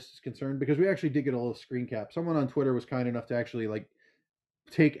little list is concerned, because we actually did get a little screen cap. Someone on Twitter was kind enough to actually like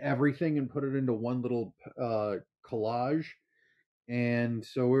take everything and put it into one little collage, and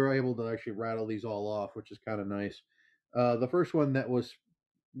so we were able to actually rattle these all off, which is kind of nice. The first one that was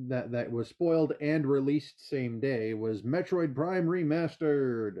spoiled and released same day was Metroid Prime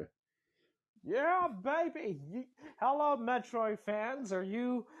Remastered. Yeah, baby. Hello, Metroid fans. Are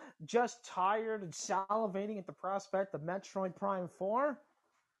you just tired and salivating at the prospect of Metroid Prime 4?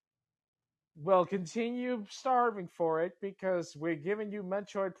 Well, continue starving for it because we're giving you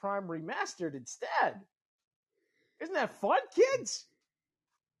Metroid Prime Remastered instead. Isn't that fun, kids?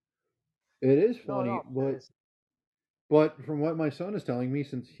 It is No, funny, no, seriously. but from what my son is telling me,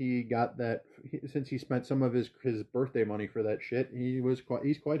 since he spent some of his birthday money for that shit,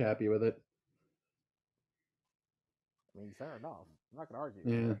 he's quite happy with it. I mean, fair enough. I'm not gonna argue.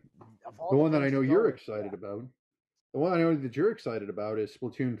 Yeah, Of all the the one that I things to know go you're with, excited about. The one I know that you're excited about is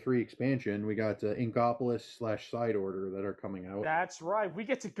Splatoon 3 expansion. We got Inkopolis/Side Order that are coming out. that's right. We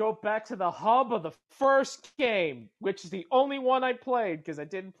get to go back to the hub of the first game, which is the only one I played because I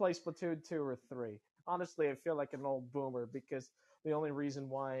didn't play Splatoon 2 or 3. Honestly, I feel like an old boomer because the only reason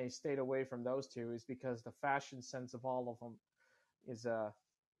why I stayed away from those two is because the fashion sense of all of them is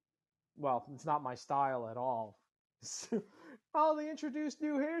well, it's not my style at all. Oh, they introduced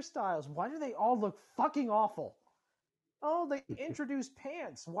new hairstyles. Why do they all look fucking awful? Oh, they introduced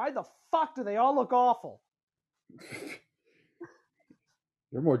pants. Why the fuck do they all look awful?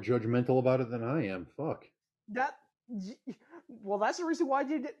 You're more judgmental about it than I am. Fuck. That well, that's the reason why I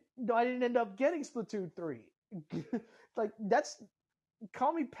didn't end up getting Splatoon 3. Like that's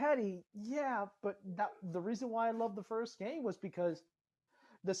call me petty, yeah, but the reason why I loved the first game was because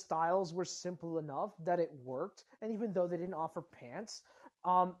the styles were simple enough that it worked, and even though they didn't offer pants,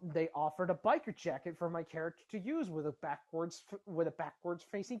 they offered a biker jacket for my character to use with a backwards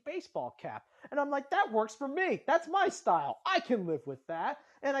facing baseball cap, and I'm like, that works for me. That's my style. I can live with that,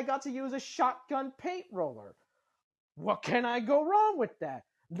 and I got to use a shotgun paint roller. What can I go wrong with that?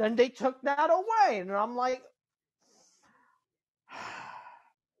 Then they took that away, and I'm like,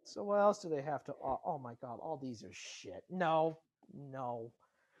 so what else do they have to? Oh my god, all these are shit. No, no.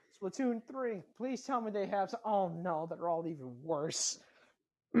 Splatoon 3, please tell me they have some. Oh no, they're all even worse.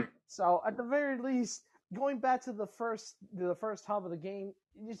 So at the very least, going back to the first hub of the game,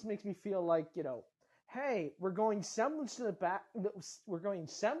 it just makes me feel like, hey, we're going semblance to the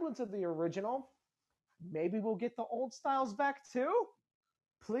original. Maybe we'll get the old styles back too.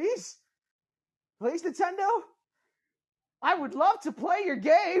 Please, please, Nintendo. I would love to play your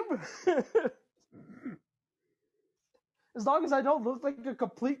game. As long as I don't look like a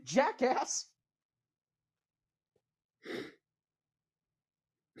complete jackass.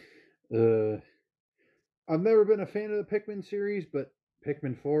 I've never been a fan of the Pikmin series, but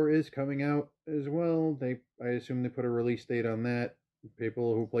Pikmin 4 is coming out as well. I assume they put a release date on that.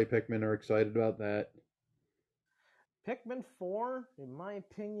 People who play Pikmin are excited about that. Pikmin 4, in my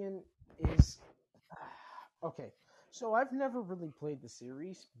opinion, is okay. So I've never really played the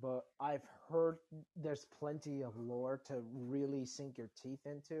series, but I've heard there's plenty of lore to really sink your teeth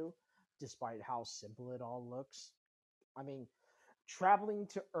into, despite how simple it all looks. I mean, traveling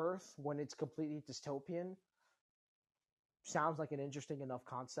to Earth when it's completely dystopian sounds like an interesting enough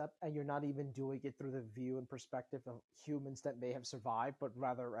concept, and you're not even doing it through the view and perspective of humans that may have survived, but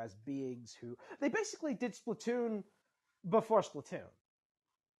rather as beings who they basically did Splatoon before Splatoon.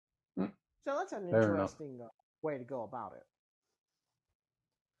 So that's an interesting way to go about it.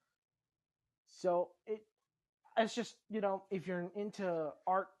 So it's just, if you're into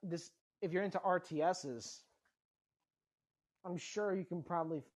if you're into RTSs, I'm sure you can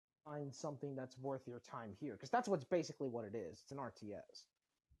probably find something that's worth your time here, because that's what's basically what it is. It's an RTS,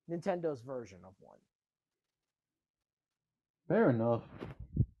 Nintendo's version of one. Fair enough.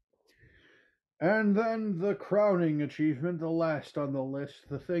 And then the crowning achievement, the last on the list,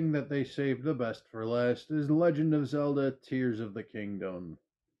 the thing that they saved the best for last, is Legend of Zelda: Tears of the Kingdom.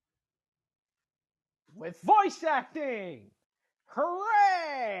 With voice acting!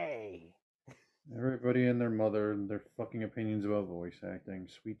 Hooray! Everybody and their mother and their fucking opinions about voice acting.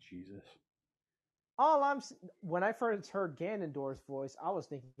 Sweet Jesus. When I first heard Ganondorf's voice, I was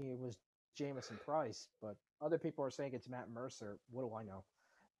thinking it was Jamison Price, but other people are saying it's Matt Mercer. What do I know?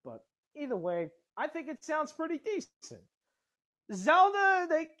 But either way, I think it sounds pretty decent. Zelda,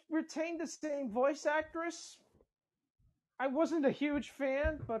 they retained the same voice actress. I wasn't a huge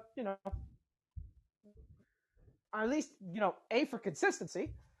fan, but at least A, for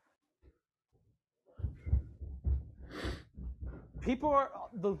consistency.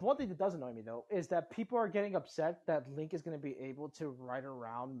 The one thing that does annoy me though is that people are getting upset that Link is going to be able to ride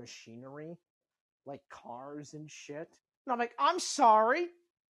around machinery like cars and shit. And I'm like, I'm sorry.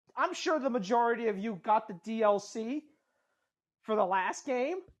 I'm sure the majority of you got the DLC for the last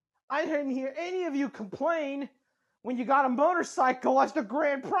game. I didn't hear any of you complain when you got a motorcycle as the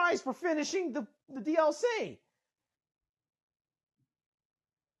grand prize for finishing the DLC.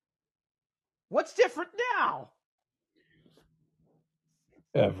 What's different now?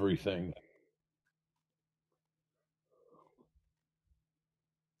 Everything.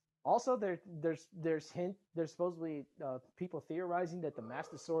 Also, there's supposedly people theorizing that the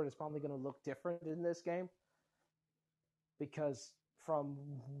Master Sword is probably going to look different in this game because from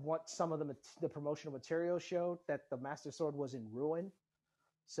what some of the promotional material showed, that the Master Sword was in ruin,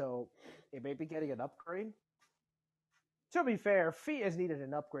 so it may be getting an upgrade. To be fair, Fee has needed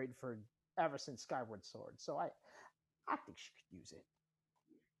an upgrade for ever since Skyward Sword, so I think she could use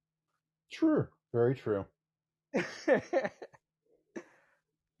True. Very true. it.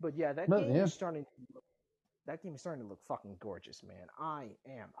 But yeah, that But, game yeah. is starting to look fucking gorgeous, man. I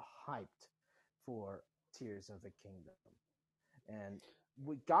am hyped for Tears of the Kingdom. And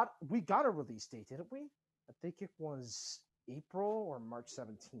we got a release date, didn't we? I think it was April or March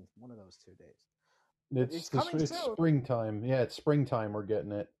 17th, one of those 2 days. It's coming It's soon. springtime. Yeah, it's springtime. We're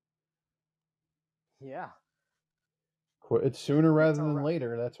getting it. Yeah. It's sooner rather It's than around.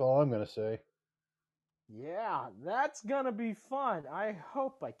 later. That's all I'm gonna say. Yeah, that's gonna be fun. I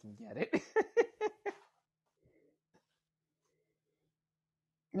hope I can get it.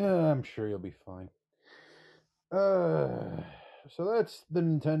 Yeah, I'm sure you'll be fine. So that's the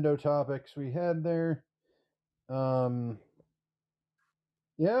Nintendo topics we had there. Um,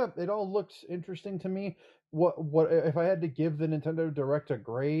 yeah, it all looks interesting to me. What if I had to give the Nintendo Direct a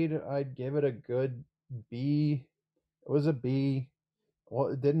grade? I'd give it a good B. It was a B. Well,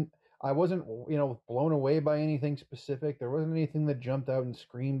 it didn't. I wasn't, blown away by anything specific. There wasn't anything that jumped out and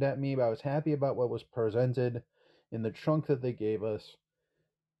screamed at me, but I was happy about what was presented in the chunk that they gave us.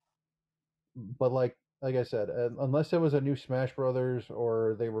 But like I said, unless it was a new Smash Brothers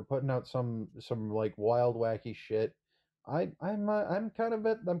or they were putting out some like wild wacky shit, I'm kind of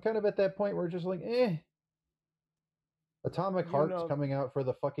at that point where it's just like Atomic You Heart's know, coming out for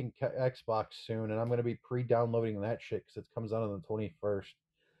the fucking Xbox soon, and I'm gonna be pre-downloading that shit because it comes out on the 21st.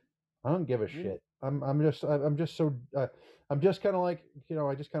 I don't give a you shit. I'm just so I'm just kind of like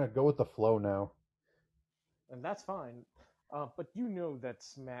I just kind of go with the flow now. and that's fine. But you know that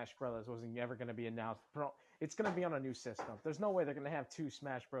Smash Brothers wasn't ever going to be announced. It's going to be on a new system. There's no way they're going to have two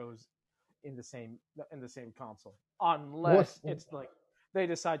Smash Bros in the same console, What? unless it's like they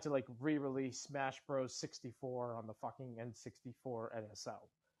decide to like re-release Smash Bros 64 on the fucking N64 NSO.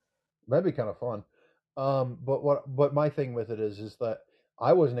 That'd be kind of fun. But my thing with it is that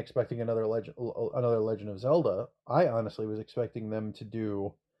I wasn't expecting another Legend of Zelda. I honestly was expecting them to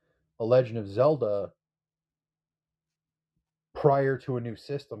do a Legend of Zelda prior to a new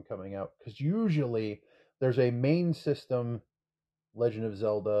system coming out because usually there's a main system Legend of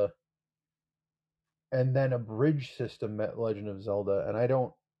Zelda and then a bridge system Legend of Zelda, and I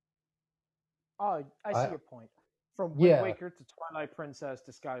don't. Oh, I see I your point. From Wind Yeah, Waker to Twilight Princess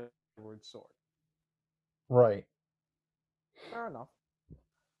to Skyward Sword. right. Fair enough.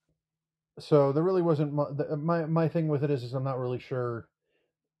 So there really wasn't my thing with it is I'm not really sure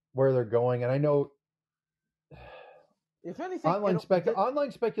where they're going, and I know If anything, it'll.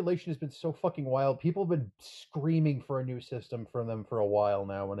 online speculation has been so fucking wild. People have been screaming for a new system from them for a while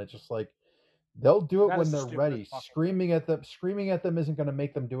now, and it's just like they'll do it That when is the they're stupidest ready. fucking thing. Screaming at them isn't going to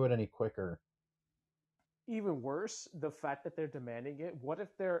make them do it any quicker. Even worse, the fact that they're demanding it. What if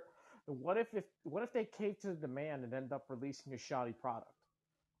they cave to the demand and end up releasing a shoddy product?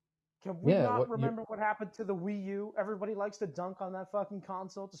 Can we Yeah, not remember what happened to the Wii U? Everybody likes to dunk on that fucking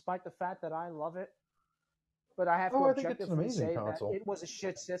console, despite the fact that I love it. But I have to Oh, I think it's an objectively amazing say that console. it was a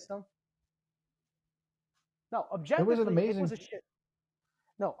shit system. No, It was an objectively, it was amazing. a shit.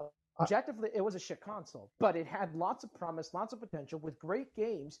 No, I, objectively, it was a shit console. But it had lots of promise, lots of potential, with great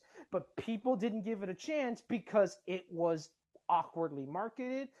games. But people didn't give it a chance because it was awkwardly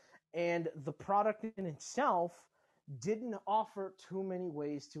marketed, and the product in itself didn't offer too many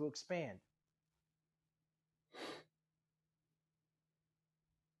ways to expand.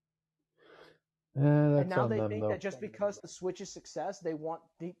 And that's now on they them think that though. just because the Switch's success, the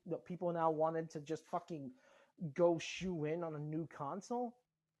people now wanted to just fucking go shoe in on a new console.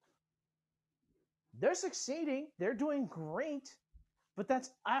 They're succeeding. They're doing great. But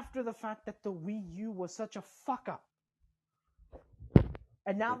that's after the fact that the Wii U was such a fuck up.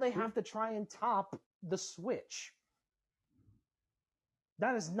 And now It's they true. have to try and top the Switch.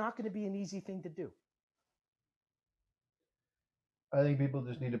 That is not going to be an easy thing to do. I think people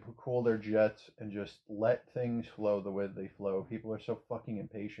just need to cool their jets and just let things flow the way they flow. People are so fucking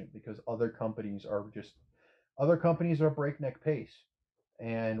impatient because other companies are breakneck pace.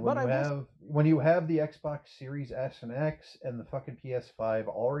 And But I will. when you have the Xbox Series S and X and the fucking PS5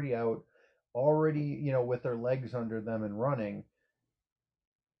 already out, already, with their legs under them and running,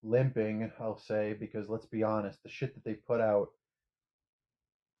 limping, I'll say, because let's be honest, the shit that they put out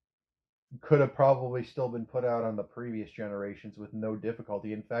could have probably still been put out on the previous generations with no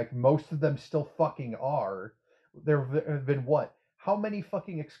difficulty. In fact, most of them still fucking are. There have been what? How many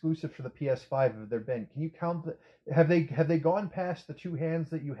fucking exclusives for the PS5 have there been? Can you count? Have they gone past the two hands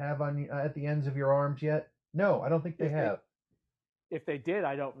that you have on at the ends of your arms yet? No, I don't think they If they have. if they did,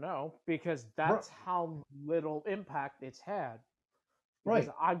 I don't know because Right. that's how little impact it's had. Because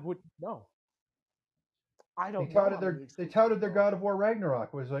Right. I wouldn't know. I They don't know touted how many they exclusives touted their there are. God of War Ragnarok.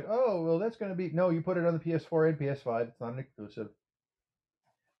 It was like, oh well, that's going to be no. You put it on the PS4 and PS5. It's not an exclusive.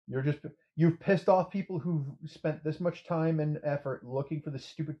 You're just you've pissed off people who've spent this much time and effort looking for this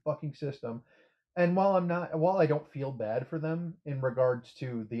stupid fucking system. And while I don't feel bad for them in regards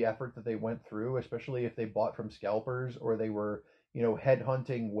to the effort that they went through, especially if they bought from scalpers or they were,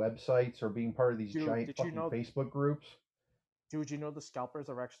 headhunting websites or being part of these Dude, giant did you fucking know? Facebook groups. Dude, you know the scalpers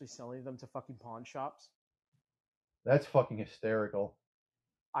are actually selling them to fucking pawn shops? That's fucking hysterical.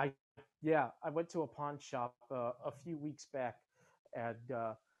 I Yeah, I went to a pawn shop a few weeks back, and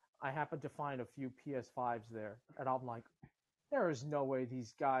I happened to find a few PS5s there, and I'm like, there is no way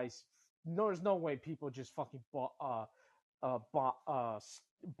these guys, there's no way people just fucking uh bought uh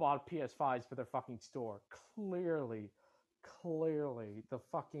bought PS5s for their fucking store. Clearly, the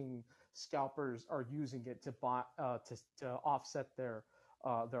fucking scalpers are using it to buy to offset their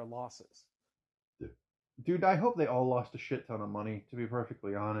losses. Dude, I hope they all lost a shit ton of money, to be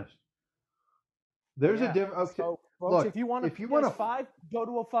perfectly honest. There's a Yeah. different. Okay, So, folks, look, if you want a if you want to. PS5, go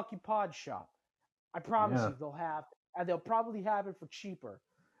to a fucking pod shop. I promise Yeah. you, they'll probably have it for cheaper.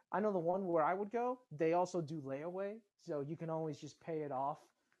 I know the one where I would go. They also do layaway, so you can always just pay it off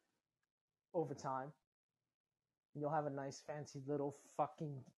over time. You'll have a nice, fancy little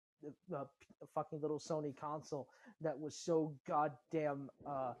fucking little Sony console that was so goddamn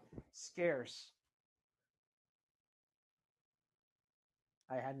scarce.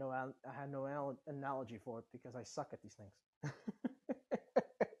 I had no analogy for it because I suck at these things.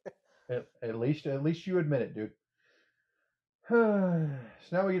 At least you admit it, dude. So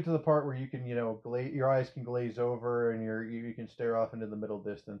now we get to the part where you can, your eyes can glaze over and you can stare off into the middle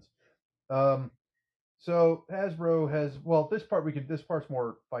distance. Um, so Hasbro has, well, this part's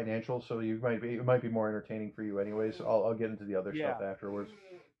more financial, so it might be more entertaining for you anyways. I'll get into the other Yeah, stuff afterwards.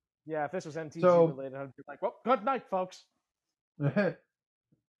 yeah. If this was MTG So, related, I'd be like, "Well, good night, folks." good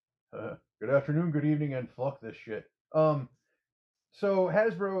afternoon, good evening, and fuck this shit. So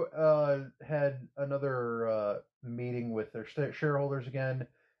Hasbro had another meeting with their shareholders again,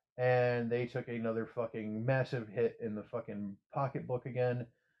 and they took another fucking massive hit in the fucking pocketbook again.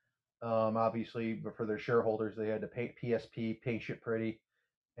 Obviously, but for their shareholders, they had to pay PSP, paint shit pretty,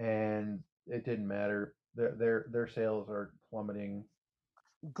 and it didn't matter. Their sales are plummeting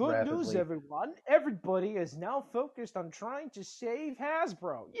Good news, rapidly. everyone. Everybody is now focused on trying to save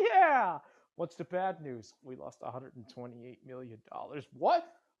Hasbro. Yeah. What's the bad news? We lost $128 million. What?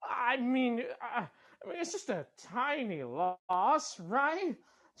 It's just a tiny loss, right?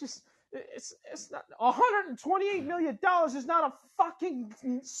 Just it's not $128 million is not a fucking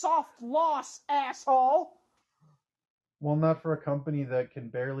soft loss, asshole. Well, not for a company that can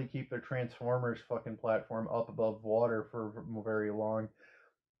barely keep their Transformers fucking platform up above water for very long.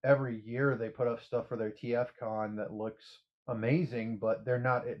 Every year they put up stuff for their TFCon that looks amazing, but they're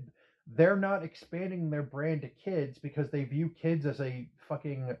not expanding their brand to kids because they view kids as a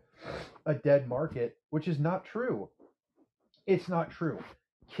dead market, which is not true. It's not true.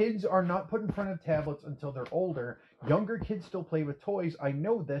 Kids are not put in front of tablets until they're older. Younger kids still play with toys. I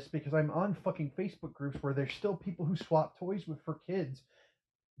know this because I'm on fucking Facebook groups where there's still people who swap toys with for kids.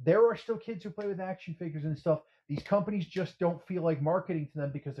 There are still kids who play with action figures and stuff. These companies just don't feel like marketing to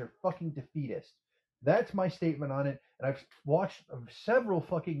them because they're fucking defeatist. That's my statement on it. And I've watched several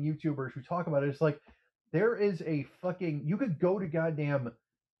fucking YouTubers who talk about it. It's like there is a fucking you could go to goddamn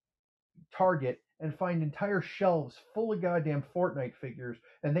Target and find entire shelves full of goddamn Fortnite figures,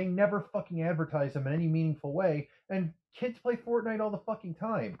 and they never fucking advertise them in any meaningful way. And kids play Fortnite all the fucking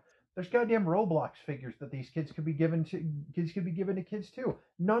time. There's goddamn Roblox figures that these kids could be given to kids too.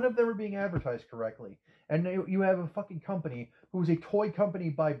 None of them are being advertised correctly. And you have a fucking company who's a toy company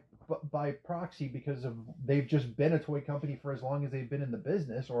by proxy because of they've just been a toy company for as long as they've been in the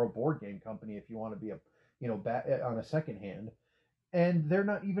business, or a board game company if you want to be on a second hand, and they're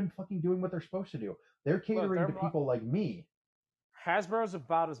not even fucking doing what they're supposed to do. They're Look, catering to people like me. Hasbro's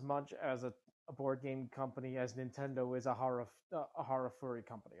about as much as a board game company as Nintendo is a horror furry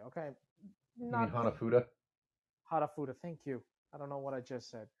company. Okay, You mean not Hanafuda? Harafuda. Thank you. I don't know what I just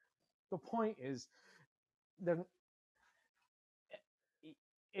said. The point is, they're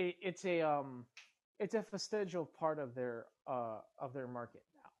it's a it's a vestigial part of their market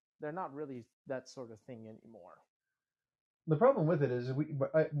now. They're not really that sort of thing anymore. The problem with it is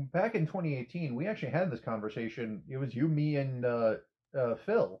back in 2018 we actually had this conversation. It was you, me, and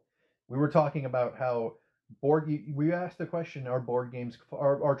Phil. We were talking about how we asked the question: are board games,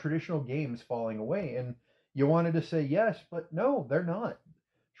 are traditional games falling away? And you wanted to say yes, but no, they're not.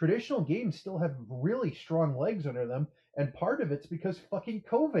 Traditional games still have really strong legs under them, and part of it's because fucking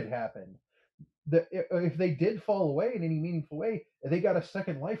COVID happened. If they did fall away in any meaningful way, they got a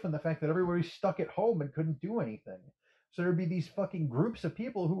second life in the fact that everybody's stuck at home and couldn't do anything. So there'd be these fucking groups of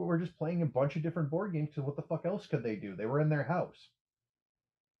people who were just playing a bunch of different board games, because what the fuck else could they do? They were in their house.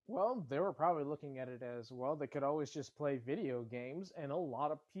 Well, they were probably looking at it as well. They could always just play video games, and a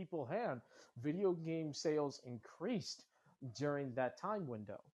lot of people had. Video game sales increased during that time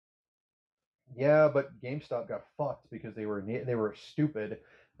window. Yeah, but GameStop got fucked because they were stupid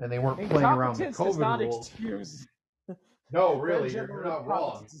and they weren't playing around the Incompetence COVID does not rules. excuse. No, their really, general you're not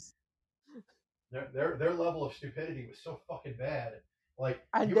wrong. incompetence. Their level of stupidity was so fucking bad. Like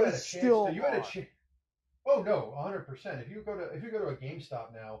And you they had a chance still to, you had a are. chance. Oh no, 100%. If you go to a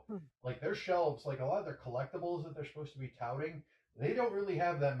GameStop now, like their shelves, like a lot of their collectibles that they're supposed to be touting, they don't really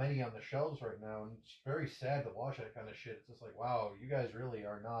have that many on the shelves right now, and it's very sad to watch that kind of shit. It's just like, wow, you guys really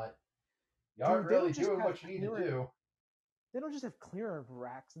are not. You aren't Dude, they don't really just doing have what you need to do. They don't just have clearance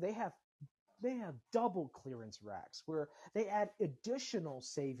racks. They have double clearance racks where they add additional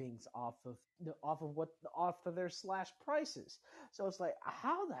savings off of their slash prices. So it's like,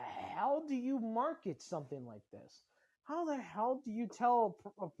 how the hell do you market something like this? How the hell do you tell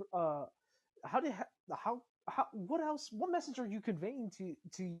what message are you conveying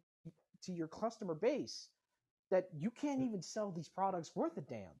to your customer base that you can't even sell these products worth a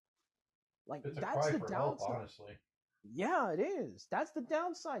damn? Like, It's a that's cry the for help, downside. honestly. Yeah, it is. That's the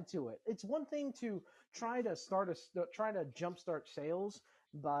downside to it. It's one thing to try to jumpstart sales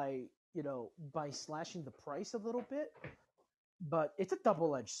by slashing the price a little bit, but it's a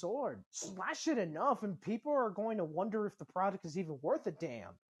double-edged sword. Slash it enough, and people are going to wonder if the product is even worth a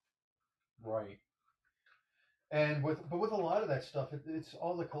damn. Right. And with a lot of that stuff, it's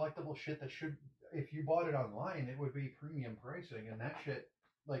all the collectible shit that should, if you bought it online, it would be premium pricing, and that shit,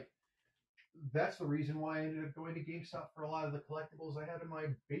 like, that's the reason why I ended up going to GameStop for a lot of the collectibles I had in my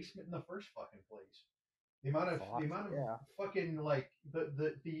basement in the first fucking place. The amount of Yeah. fucking like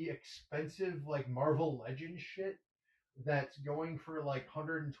the expensive like Marvel Legends shit that's going for like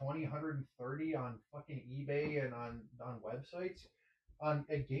 120, 130 on fucking eBay and on websites.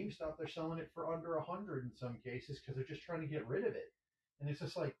 At GameStop, they're selling it for under 100 in some cases because they're just trying to get rid of it. And it's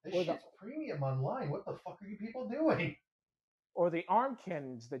just like, this shit's premium online. What the fuck are you people doing? Or the arm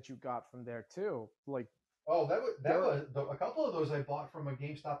cannons that you got from there too. Like, oh, that was a couple of those I bought from a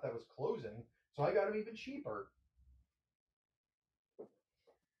GameStop that was closing, so I got them even cheaper.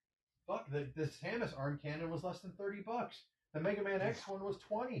 Fuck, the Samus arm cannon was less than $30. The Mega Man X one was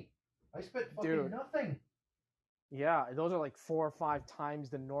 20. I spent fucking nothing. Yeah, those are like 4 or 5 times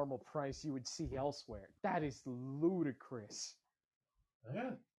the normal price you would see elsewhere. That is ludicrous.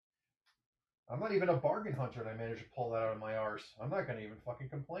 Yeah. I'm not even a bargain hunter, and I managed to pull that out of my arse. I'm not going to even fucking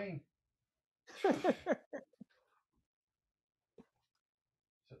complain.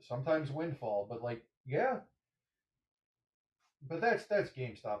 Sometimes windfall, but like, yeah. But that's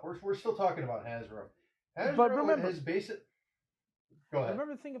GameStop. We're still talking about Hasbro. Hasbro but remember, has basic. Go ahead.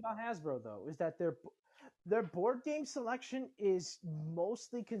 Remember the thing about Hasbro though is that their board game selection is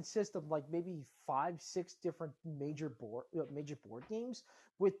mostly consists of like maybe 5-6 different major board games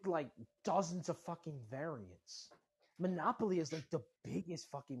with like dozens of fucking variants. Monopoly is like the biggest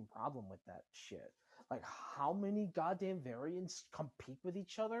fucking problem with that shit. Like, how many goddamn variants compete with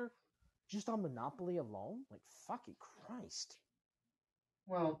each other just on Monopoly alone? Like, fucking Christ.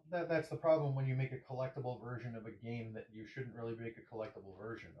 Well, that's the problem when you make a collectible version of a game that you shouldn't really make a collectible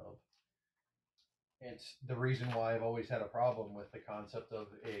version of. It's the reason why I've always had a problem with the concept of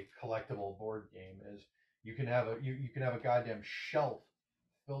a collectible board game is you can have a goddamn shelf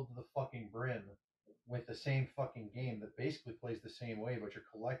filled to the fucking brim with the same fucking game that basically plays the same way, but you're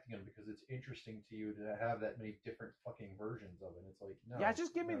collecting them because it's interesting to you to have that many different fucking versions of it. It's like, no. Yeah,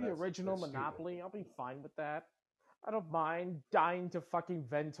 just give me the original Monopoly. Stupid. I'll be fine with that. I don't mind dying to fucking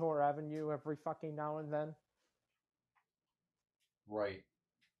Ventor Avenue every fucking now and then. Right.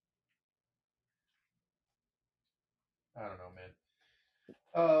 I don't know, man.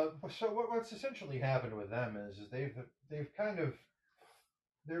 So what's essentially happened with them is they've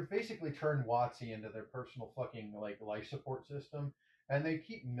basically turned WotC into their personal fucking like life support system, and they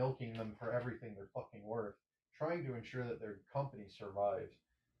keep milking them for everything they're fucking worth, trying to ensure that their company survives.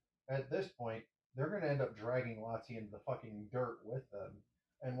 At this point, they're going to end up dragging WotC into the fucking dirt with them,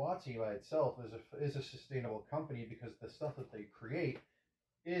 And WotC by itself is a sustainable company because the stuff that they create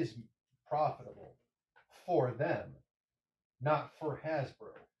is profitable for them, not for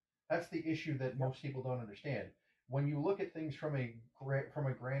Hasbro. That's the issue that most people don't understand. When you look at things from a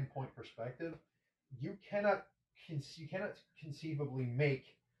Grand Point perspective, you cannot conceivably make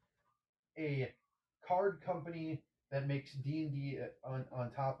a card company that makes D&D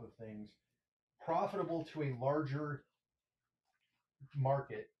on top of things profitable to a larger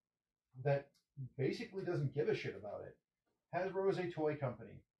market that basically doesn't give a shit about it. Hasbro is a toy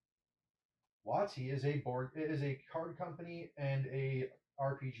company. WotC is a card company and a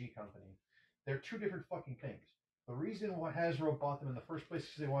RPG company. They're two different fucking things. The reason why Hasbro bought them in the first place is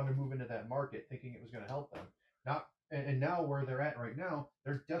because they wanted to move into that market, thinking it was going to help them. And now where they're at right now,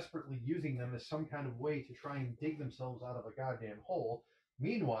 they're desperately using them as some kind of way to try and dig themselves out of a goddamn hole.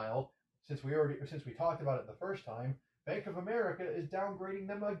 Meanwhile, since we talked about it the first time, Bank of America is downgrading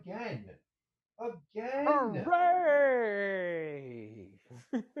them again. Hooray!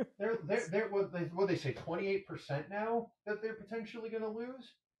 They're what they say 28% now that they're potentially going to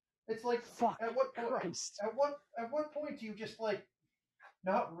lose. It's like, fuck. At what Christ. At what point do you just like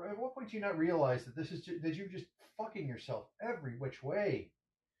not? At what point do you not realize that that you're just fucking yourself every which way?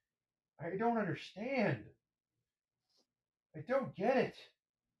 I don't understand. I don't get it.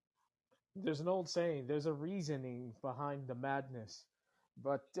 There's an old saying. There's a reasoning behind the madness,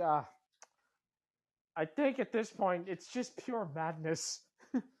 but I think at this point it's just pure madness.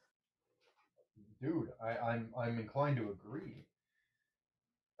 Dude, I'm inclined to agree.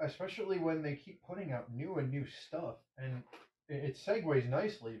 Especially when they keep putting out new stuff, and it segues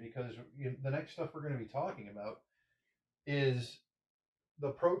nicely because the next stuff we're going to be talking about is the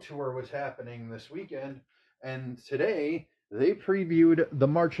Pro Tour was happening this weekend, and today they previewed the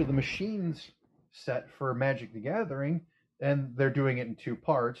March of the Machines set for Magic the Gathering, and they're doing it in two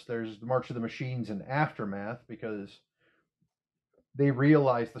parts. There's the March of the Machines and Aftermath, because they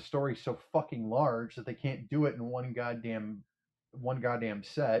realize the story's so fucking large that they can't do it in one goddamn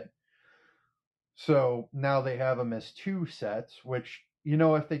set. So now they have them as two sets, which,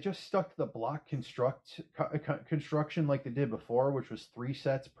 if they just stuck to the block construction like they did before, which was 3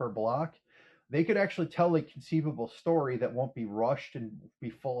 sets per block, they could actually tell a conceivable story that won't be rushed and be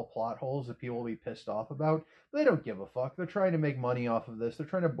full of plot holes that people will be pissed off about. They don't give a fuck. They're trying to make money off of this. They're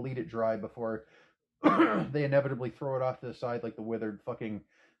trying to bleed it dry before they inevitably throw it off to the side like the withered fucking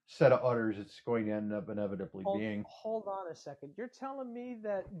set of udders it's going to end up inevitably being. Hold on a second. You're telling me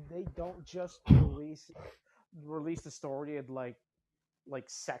that they don't just release the story in like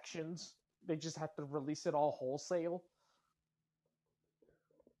sections? They just have to release it all wholesale?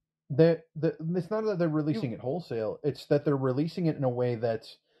 It's not that they're releasing it wholesale. It's that they're releasing it in a way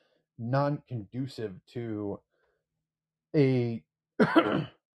that's non-conducive to a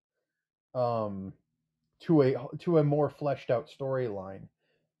to a more fleshed out storyline.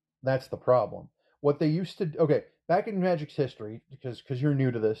 That's the problem. What they used to back in Magic's history, because you're new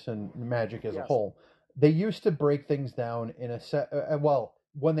to this and Magic as a whole, they used to break things down in a set.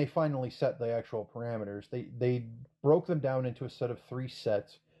 When they finally set the actual parameters, they broke them down into a set of 3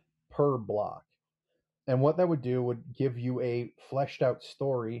 sets per block, and what that would do would give you a fleshed out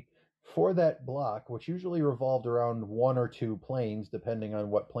story for that block, which usually revolved around 1 or 2 planes, depending on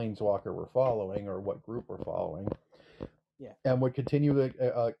what planeswalker we're following or what group we're following. Yeah. And would continue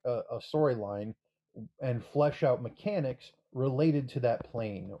a storyline and flesh out mechanics related to that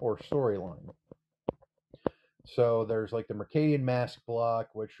plane or storyline. So there's like the Mercadian Mask block,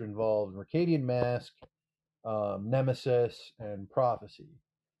 which involved Mercadian Mask, Nemesis, and Prophecy.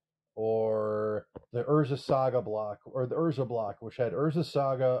 Or the Urza Saga block, or the Urza block, which had Urza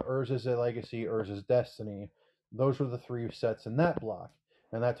Saga, Urza's Legacy, Urza's Destiny. Those were the 3 sets in that block.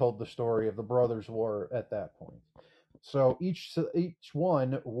 And that told the story of the Brothers' War at that point. So each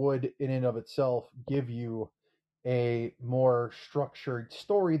one would, in and of itself, give you a more structured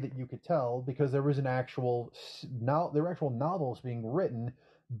story that you could tell, because there was there were actual novels being written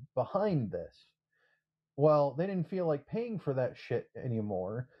behind this. Well, they didn't feel like paying for that shit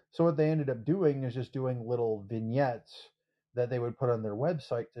anymore. So what they ended up doing is just doing little vignettes that they would put on their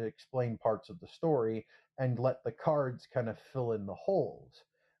website to explain parts of the story and let the cards kind of fill in the holes.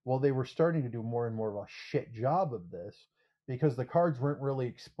 Well, they were starting to do more and more of a shit job of this because the cards weren't really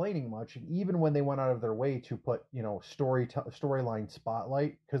explaining much. And even when they went out of their way to put, storyline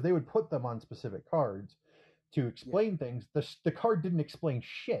spotlight, because they would put them on specific cards to explain things, the card didn't explain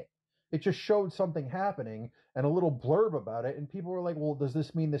shit. It just showed something happening and a little blurb about it, and people were like, "Well, does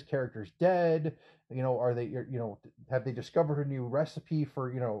this mean this character's dead? Are they, have they discovered a new recipe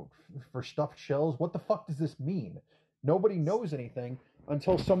for, for stuffed shells? What the fuck does this mean?" Nobody knows anything.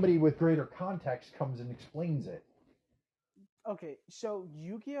 until somebody with greater context comes and explains it. Okay, so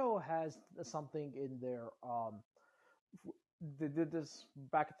Yu-Gi-Oh has something in their they did this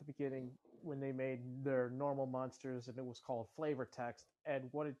back at the beginning when they made their normal monsters, and it was called flavor text. And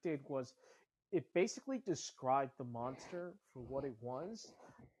what it did was it basically described the monster for what it was,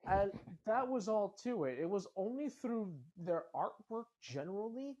 and that was all to it. It was only through their artwork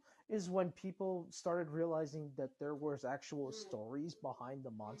generally is when people started realizing that there was actual stories behind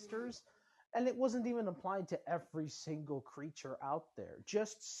the monsters, and it wasn't even applied to every single creature out there,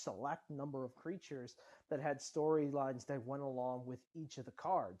 just select number of creatures that had storylines that went along with each of the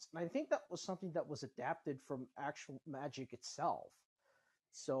cards. And I think that was something that was adapted from actual Magic itself.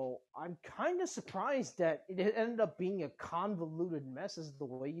 So I'm kind of surprised that it ended up being a convoluted mess as the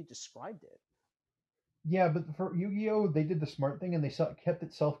way you described it. Yeah, but for Yu-Gi-Oh, they did the smart thing and they kept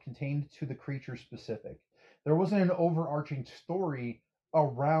it self-contained to the creature specific. There wasn't an overarching story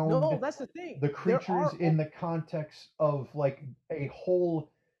No, around that's the thing. the There creatures are in the context of like a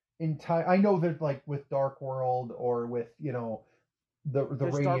whole entire. I know that like with Dark World or with the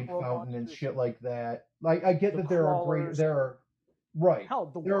there's Dark Radiant World Fountain and monsters, shit like that. Like I get the that there are crawlers, right hell,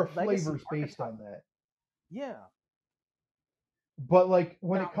 the there are World Legacy flavors based archetype. on that. Yeah. But like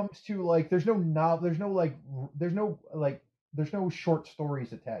when it Now, comes to like there's no short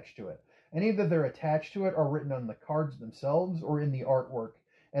stories attached to it. Any that they're attached to it are written on the cards themselves or in the artwork,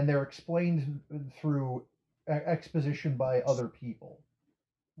 and they're explained through exposition by other people.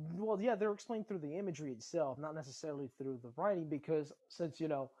 well, yeah, they're explained through the imagery itself, not necessarily through the writing, because since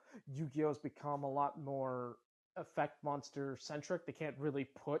Yu-Gi-Oh's become a lot more effect monster centric, they can't really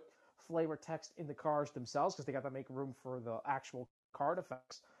put flavor text in the cards themselves because they got to make room for the actual card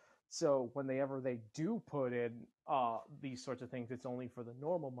effects. So whenever they do put in these sorts of things, it's only for the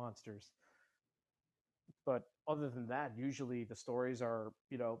normal monsters. But other than that, usually the stories are,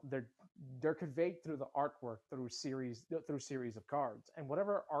 they're conveyed through the artwork through series of cards, and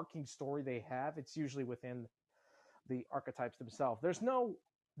whatever arcing story they have, it's usually within the archetypes themselves. There's no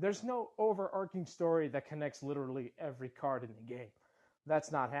overarching story that connects literally every card in the game.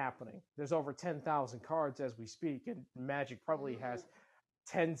 That's not happening. There's over 10,000 cards as we speak, and Magic probably has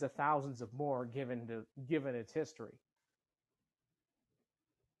tens of thousands of more given its history.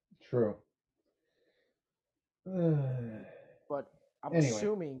 True. But I'm Anyway,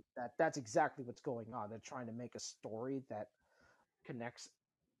 assuming that that's exactly what's going on. They're trying to make a story that connects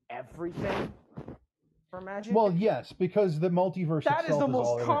everything for Magic. well, yes, because the multiverse That is itself the is most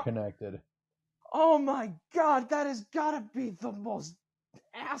all interconnected. Oh my god, that has got to be the most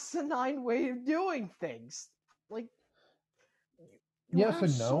asinine way of doing things. Like you Yes have and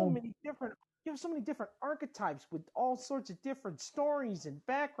so no. many different you have so many different archetypes with all sorts of different stories and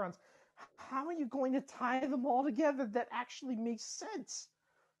backgrounds. How are you going to tie them all together that actually makes sense?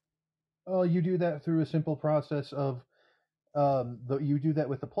 Well, you do that through a simple process of you do that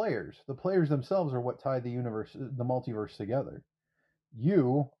with the players. The players themselves are what tie the multiverse together.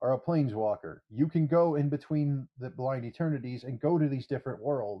 You are a planeswalker. You can go in between the blind eternities and go to these different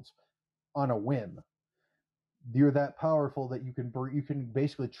worlds on a whim. You're that powerful that you can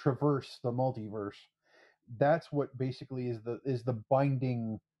basically traverse the multiverse. That's what basically is the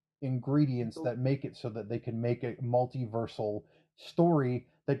binding ingredients The- that make it so that they can make a multiversal story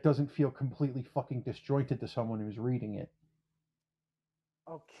that doesn't feel completely fucking disjointed to someone who's reading it.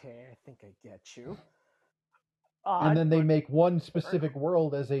 Okay, I think I get you. And then they But make one specific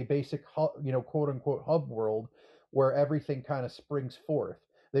world as a basic quote unquote hub world where everything kind of springs forth.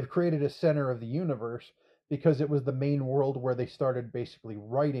 They've created a center of the universe because it was the main world where they started basically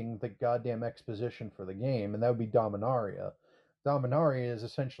writing the goddamn exposition for the game, and that would be Dominaria. Dominaria is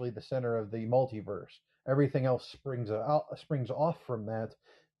essentially the center of the multiverse. Everything else springs off from that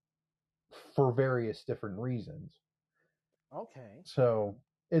for various different reasons. okay. So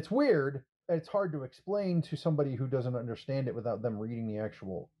it's weird. It's hard to explain to somebody who doesn't understand it without them reading the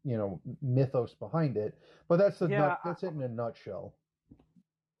actual, mythos behind it. But Yeah, that's it in a nutshell.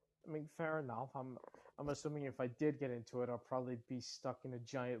 I mean, fair enough. I'm assuming if I did get into it, I'll probably be stuck in a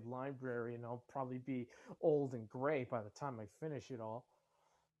giant library, and I'll probably be old and gray by the time I finish it all.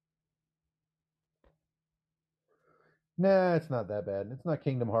 Nah, it's not that bad. It's not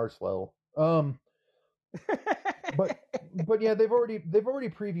Kingdom Hearts level. But yeah, they've already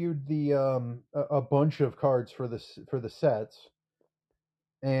previewed the a bunch of cards for the sets,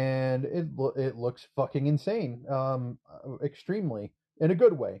 and it looks fucking insane. Extremely in a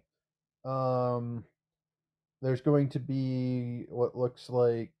good way. Um, there's going to be what looks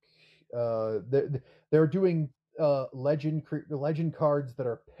like they're doing legend cards that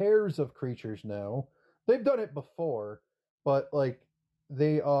are pairs of creatures now. They've done it before, but like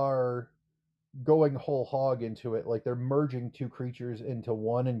they are going whole hog into it. Like they're merging two creatures into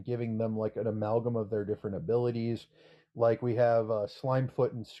one and giving them like an amalgam of their different abilities. Like we have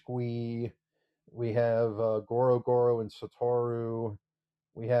Slimefoot and Squee. We have Goro Goro and Satoru.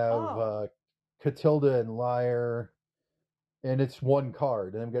 We have Oh, Catilda and Lyre. And it's one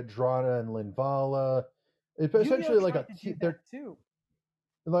card. And then we've got Drana and Linvala. It's Yu-Gi-Oh essentially like tried to do that too.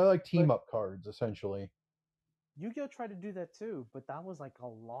 they're like But team up cards, essentially. Yu-Gi-Oh tried to do that too, but that was like a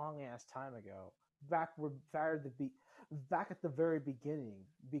long ass time ago. Back at the very beginning,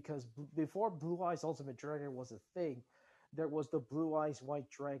 because before Blue Eyes Ultimate Dragon was a thing, there was the Blue Eyes White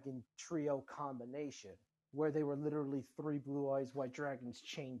Dragon trio combination, where they were literally three Blue Eyes White Dragons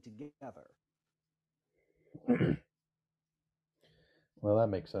chained together. Well, that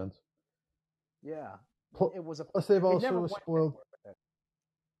makes sense. Yeah, it was a. Plus, they've It never also went spoiled. anywhere with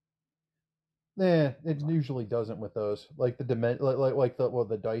it. It usually doesn't with those. Like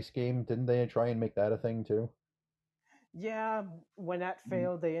the dice game. Didn't they try and make that a thing too? Yeah, when that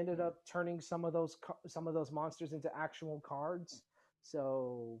failed, they ended up turning some of those monsters into actual cards.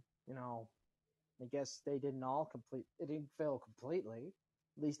 So I guess they didn't all complete. It didn't fail completely.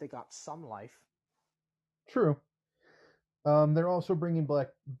 At least they got some life. True. They're also bringing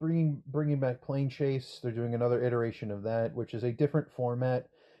back Plane Chase. They're doing another iteration of that, which is a different format.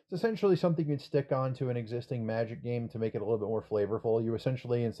 It's essentially something you can stick onto an existing Magic game to make it a little bit more flavorful. You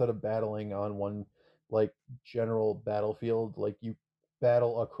essentially, instead of battling on one like general battlefield, like you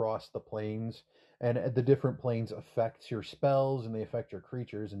battle across the planes, and the different planes affect your spells and they affect your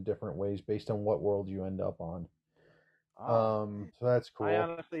creatures in different ways based on what world you end up on. Oh, So that's I cool.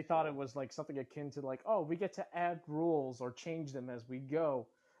 honestly thought it was like something akin to like, oh, we get to add rules or change them as we go.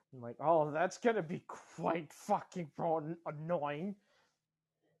 I'm like, oh, that's gonna be quite fucking annoying.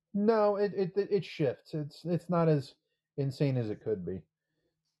 No, it shifts. It's not as insane as it could be.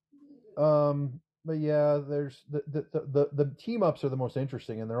 But yeah, there's the team ups are the most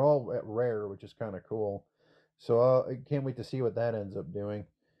interesting, and they're all at rare, which is kind of cool. So I can't wait to see what that ends up doing.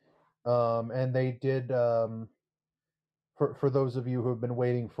 And they did for those of you who have been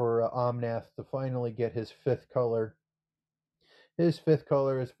waiting for Omnath to finally get his fifth color. His fifth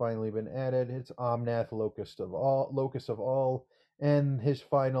color has finally been added. It's Omnath, Locust of All, and his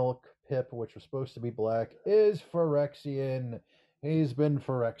final pip, which was supposed to be black, is Phyrexian. He's been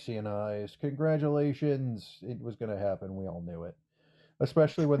Phyrexianized. Congratulations! It was going to happen. We all knew it.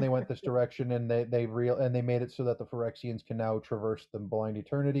 Especially when they went this direction and they made it so that the Phyrexians can now traverse the blind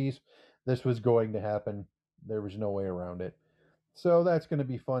eternities. This was going to happen. There was no way around it. So that's going to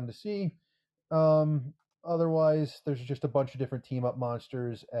be fun to see. Um, Otherwise, there's just a bunch of different team up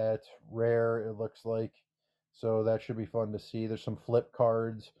monsters at rare. It looks like, so that should be fun to see. There's some flip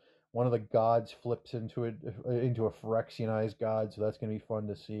cards. One of the gods flips into a Phyrexianized god, so that's gonna be fun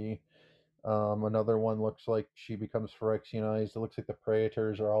to see. Another one looks like she becomes Phyrexianized. It looks like the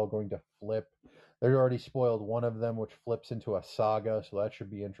Praetors are all going to flip. They already spoiled one of them, which flips into a saga, so that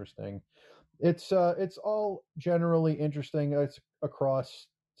should be interesting. It's all generally interesting. It's across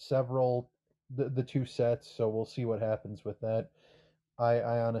several the two sets, so we'll see what happens with that. I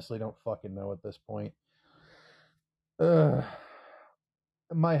honestly don't fucking know at this point. Ugh.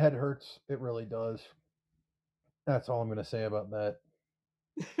 My head hurts. It really does. That's all I'm gonna say about that.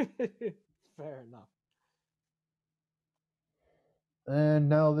 Fair enough. And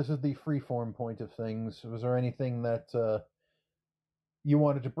now this is the freeform point of things. Was there anything that you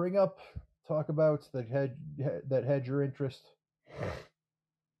wanted to bring up, talk about that had your interest?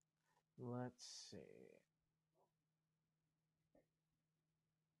 Let's see.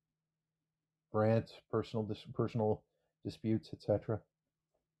 Rant, personal disputes, etc.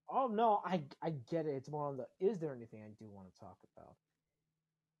 Oh no, I get it. It's more on the is there anything I do want to talk about?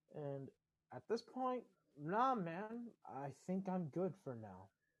 And at this point, nah, man. I think I'm good for now.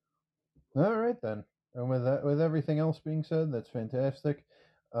 All right then. And with everything else being said, that's fantastic.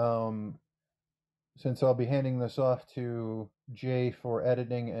 Um, since I'll be handing this off to Jay for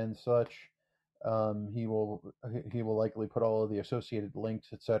editing and such, he will likely put all of the associated links,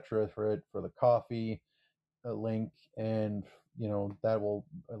 etc., for it for the coffee link, and that will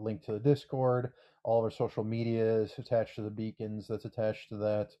link to the Discord. All of our social media is attached to the beacons. That's attached to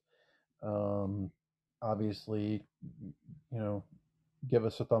that. Obviously, give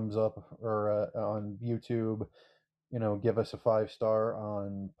us a thumbs up or on YouTube. Give us a 5-star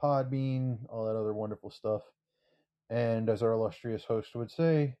on Podbean, all that other wonderful stuff. And as our illustrious host would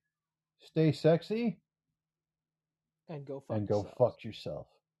say, stay sexy And go fuck and go yourselves. fuck yourself.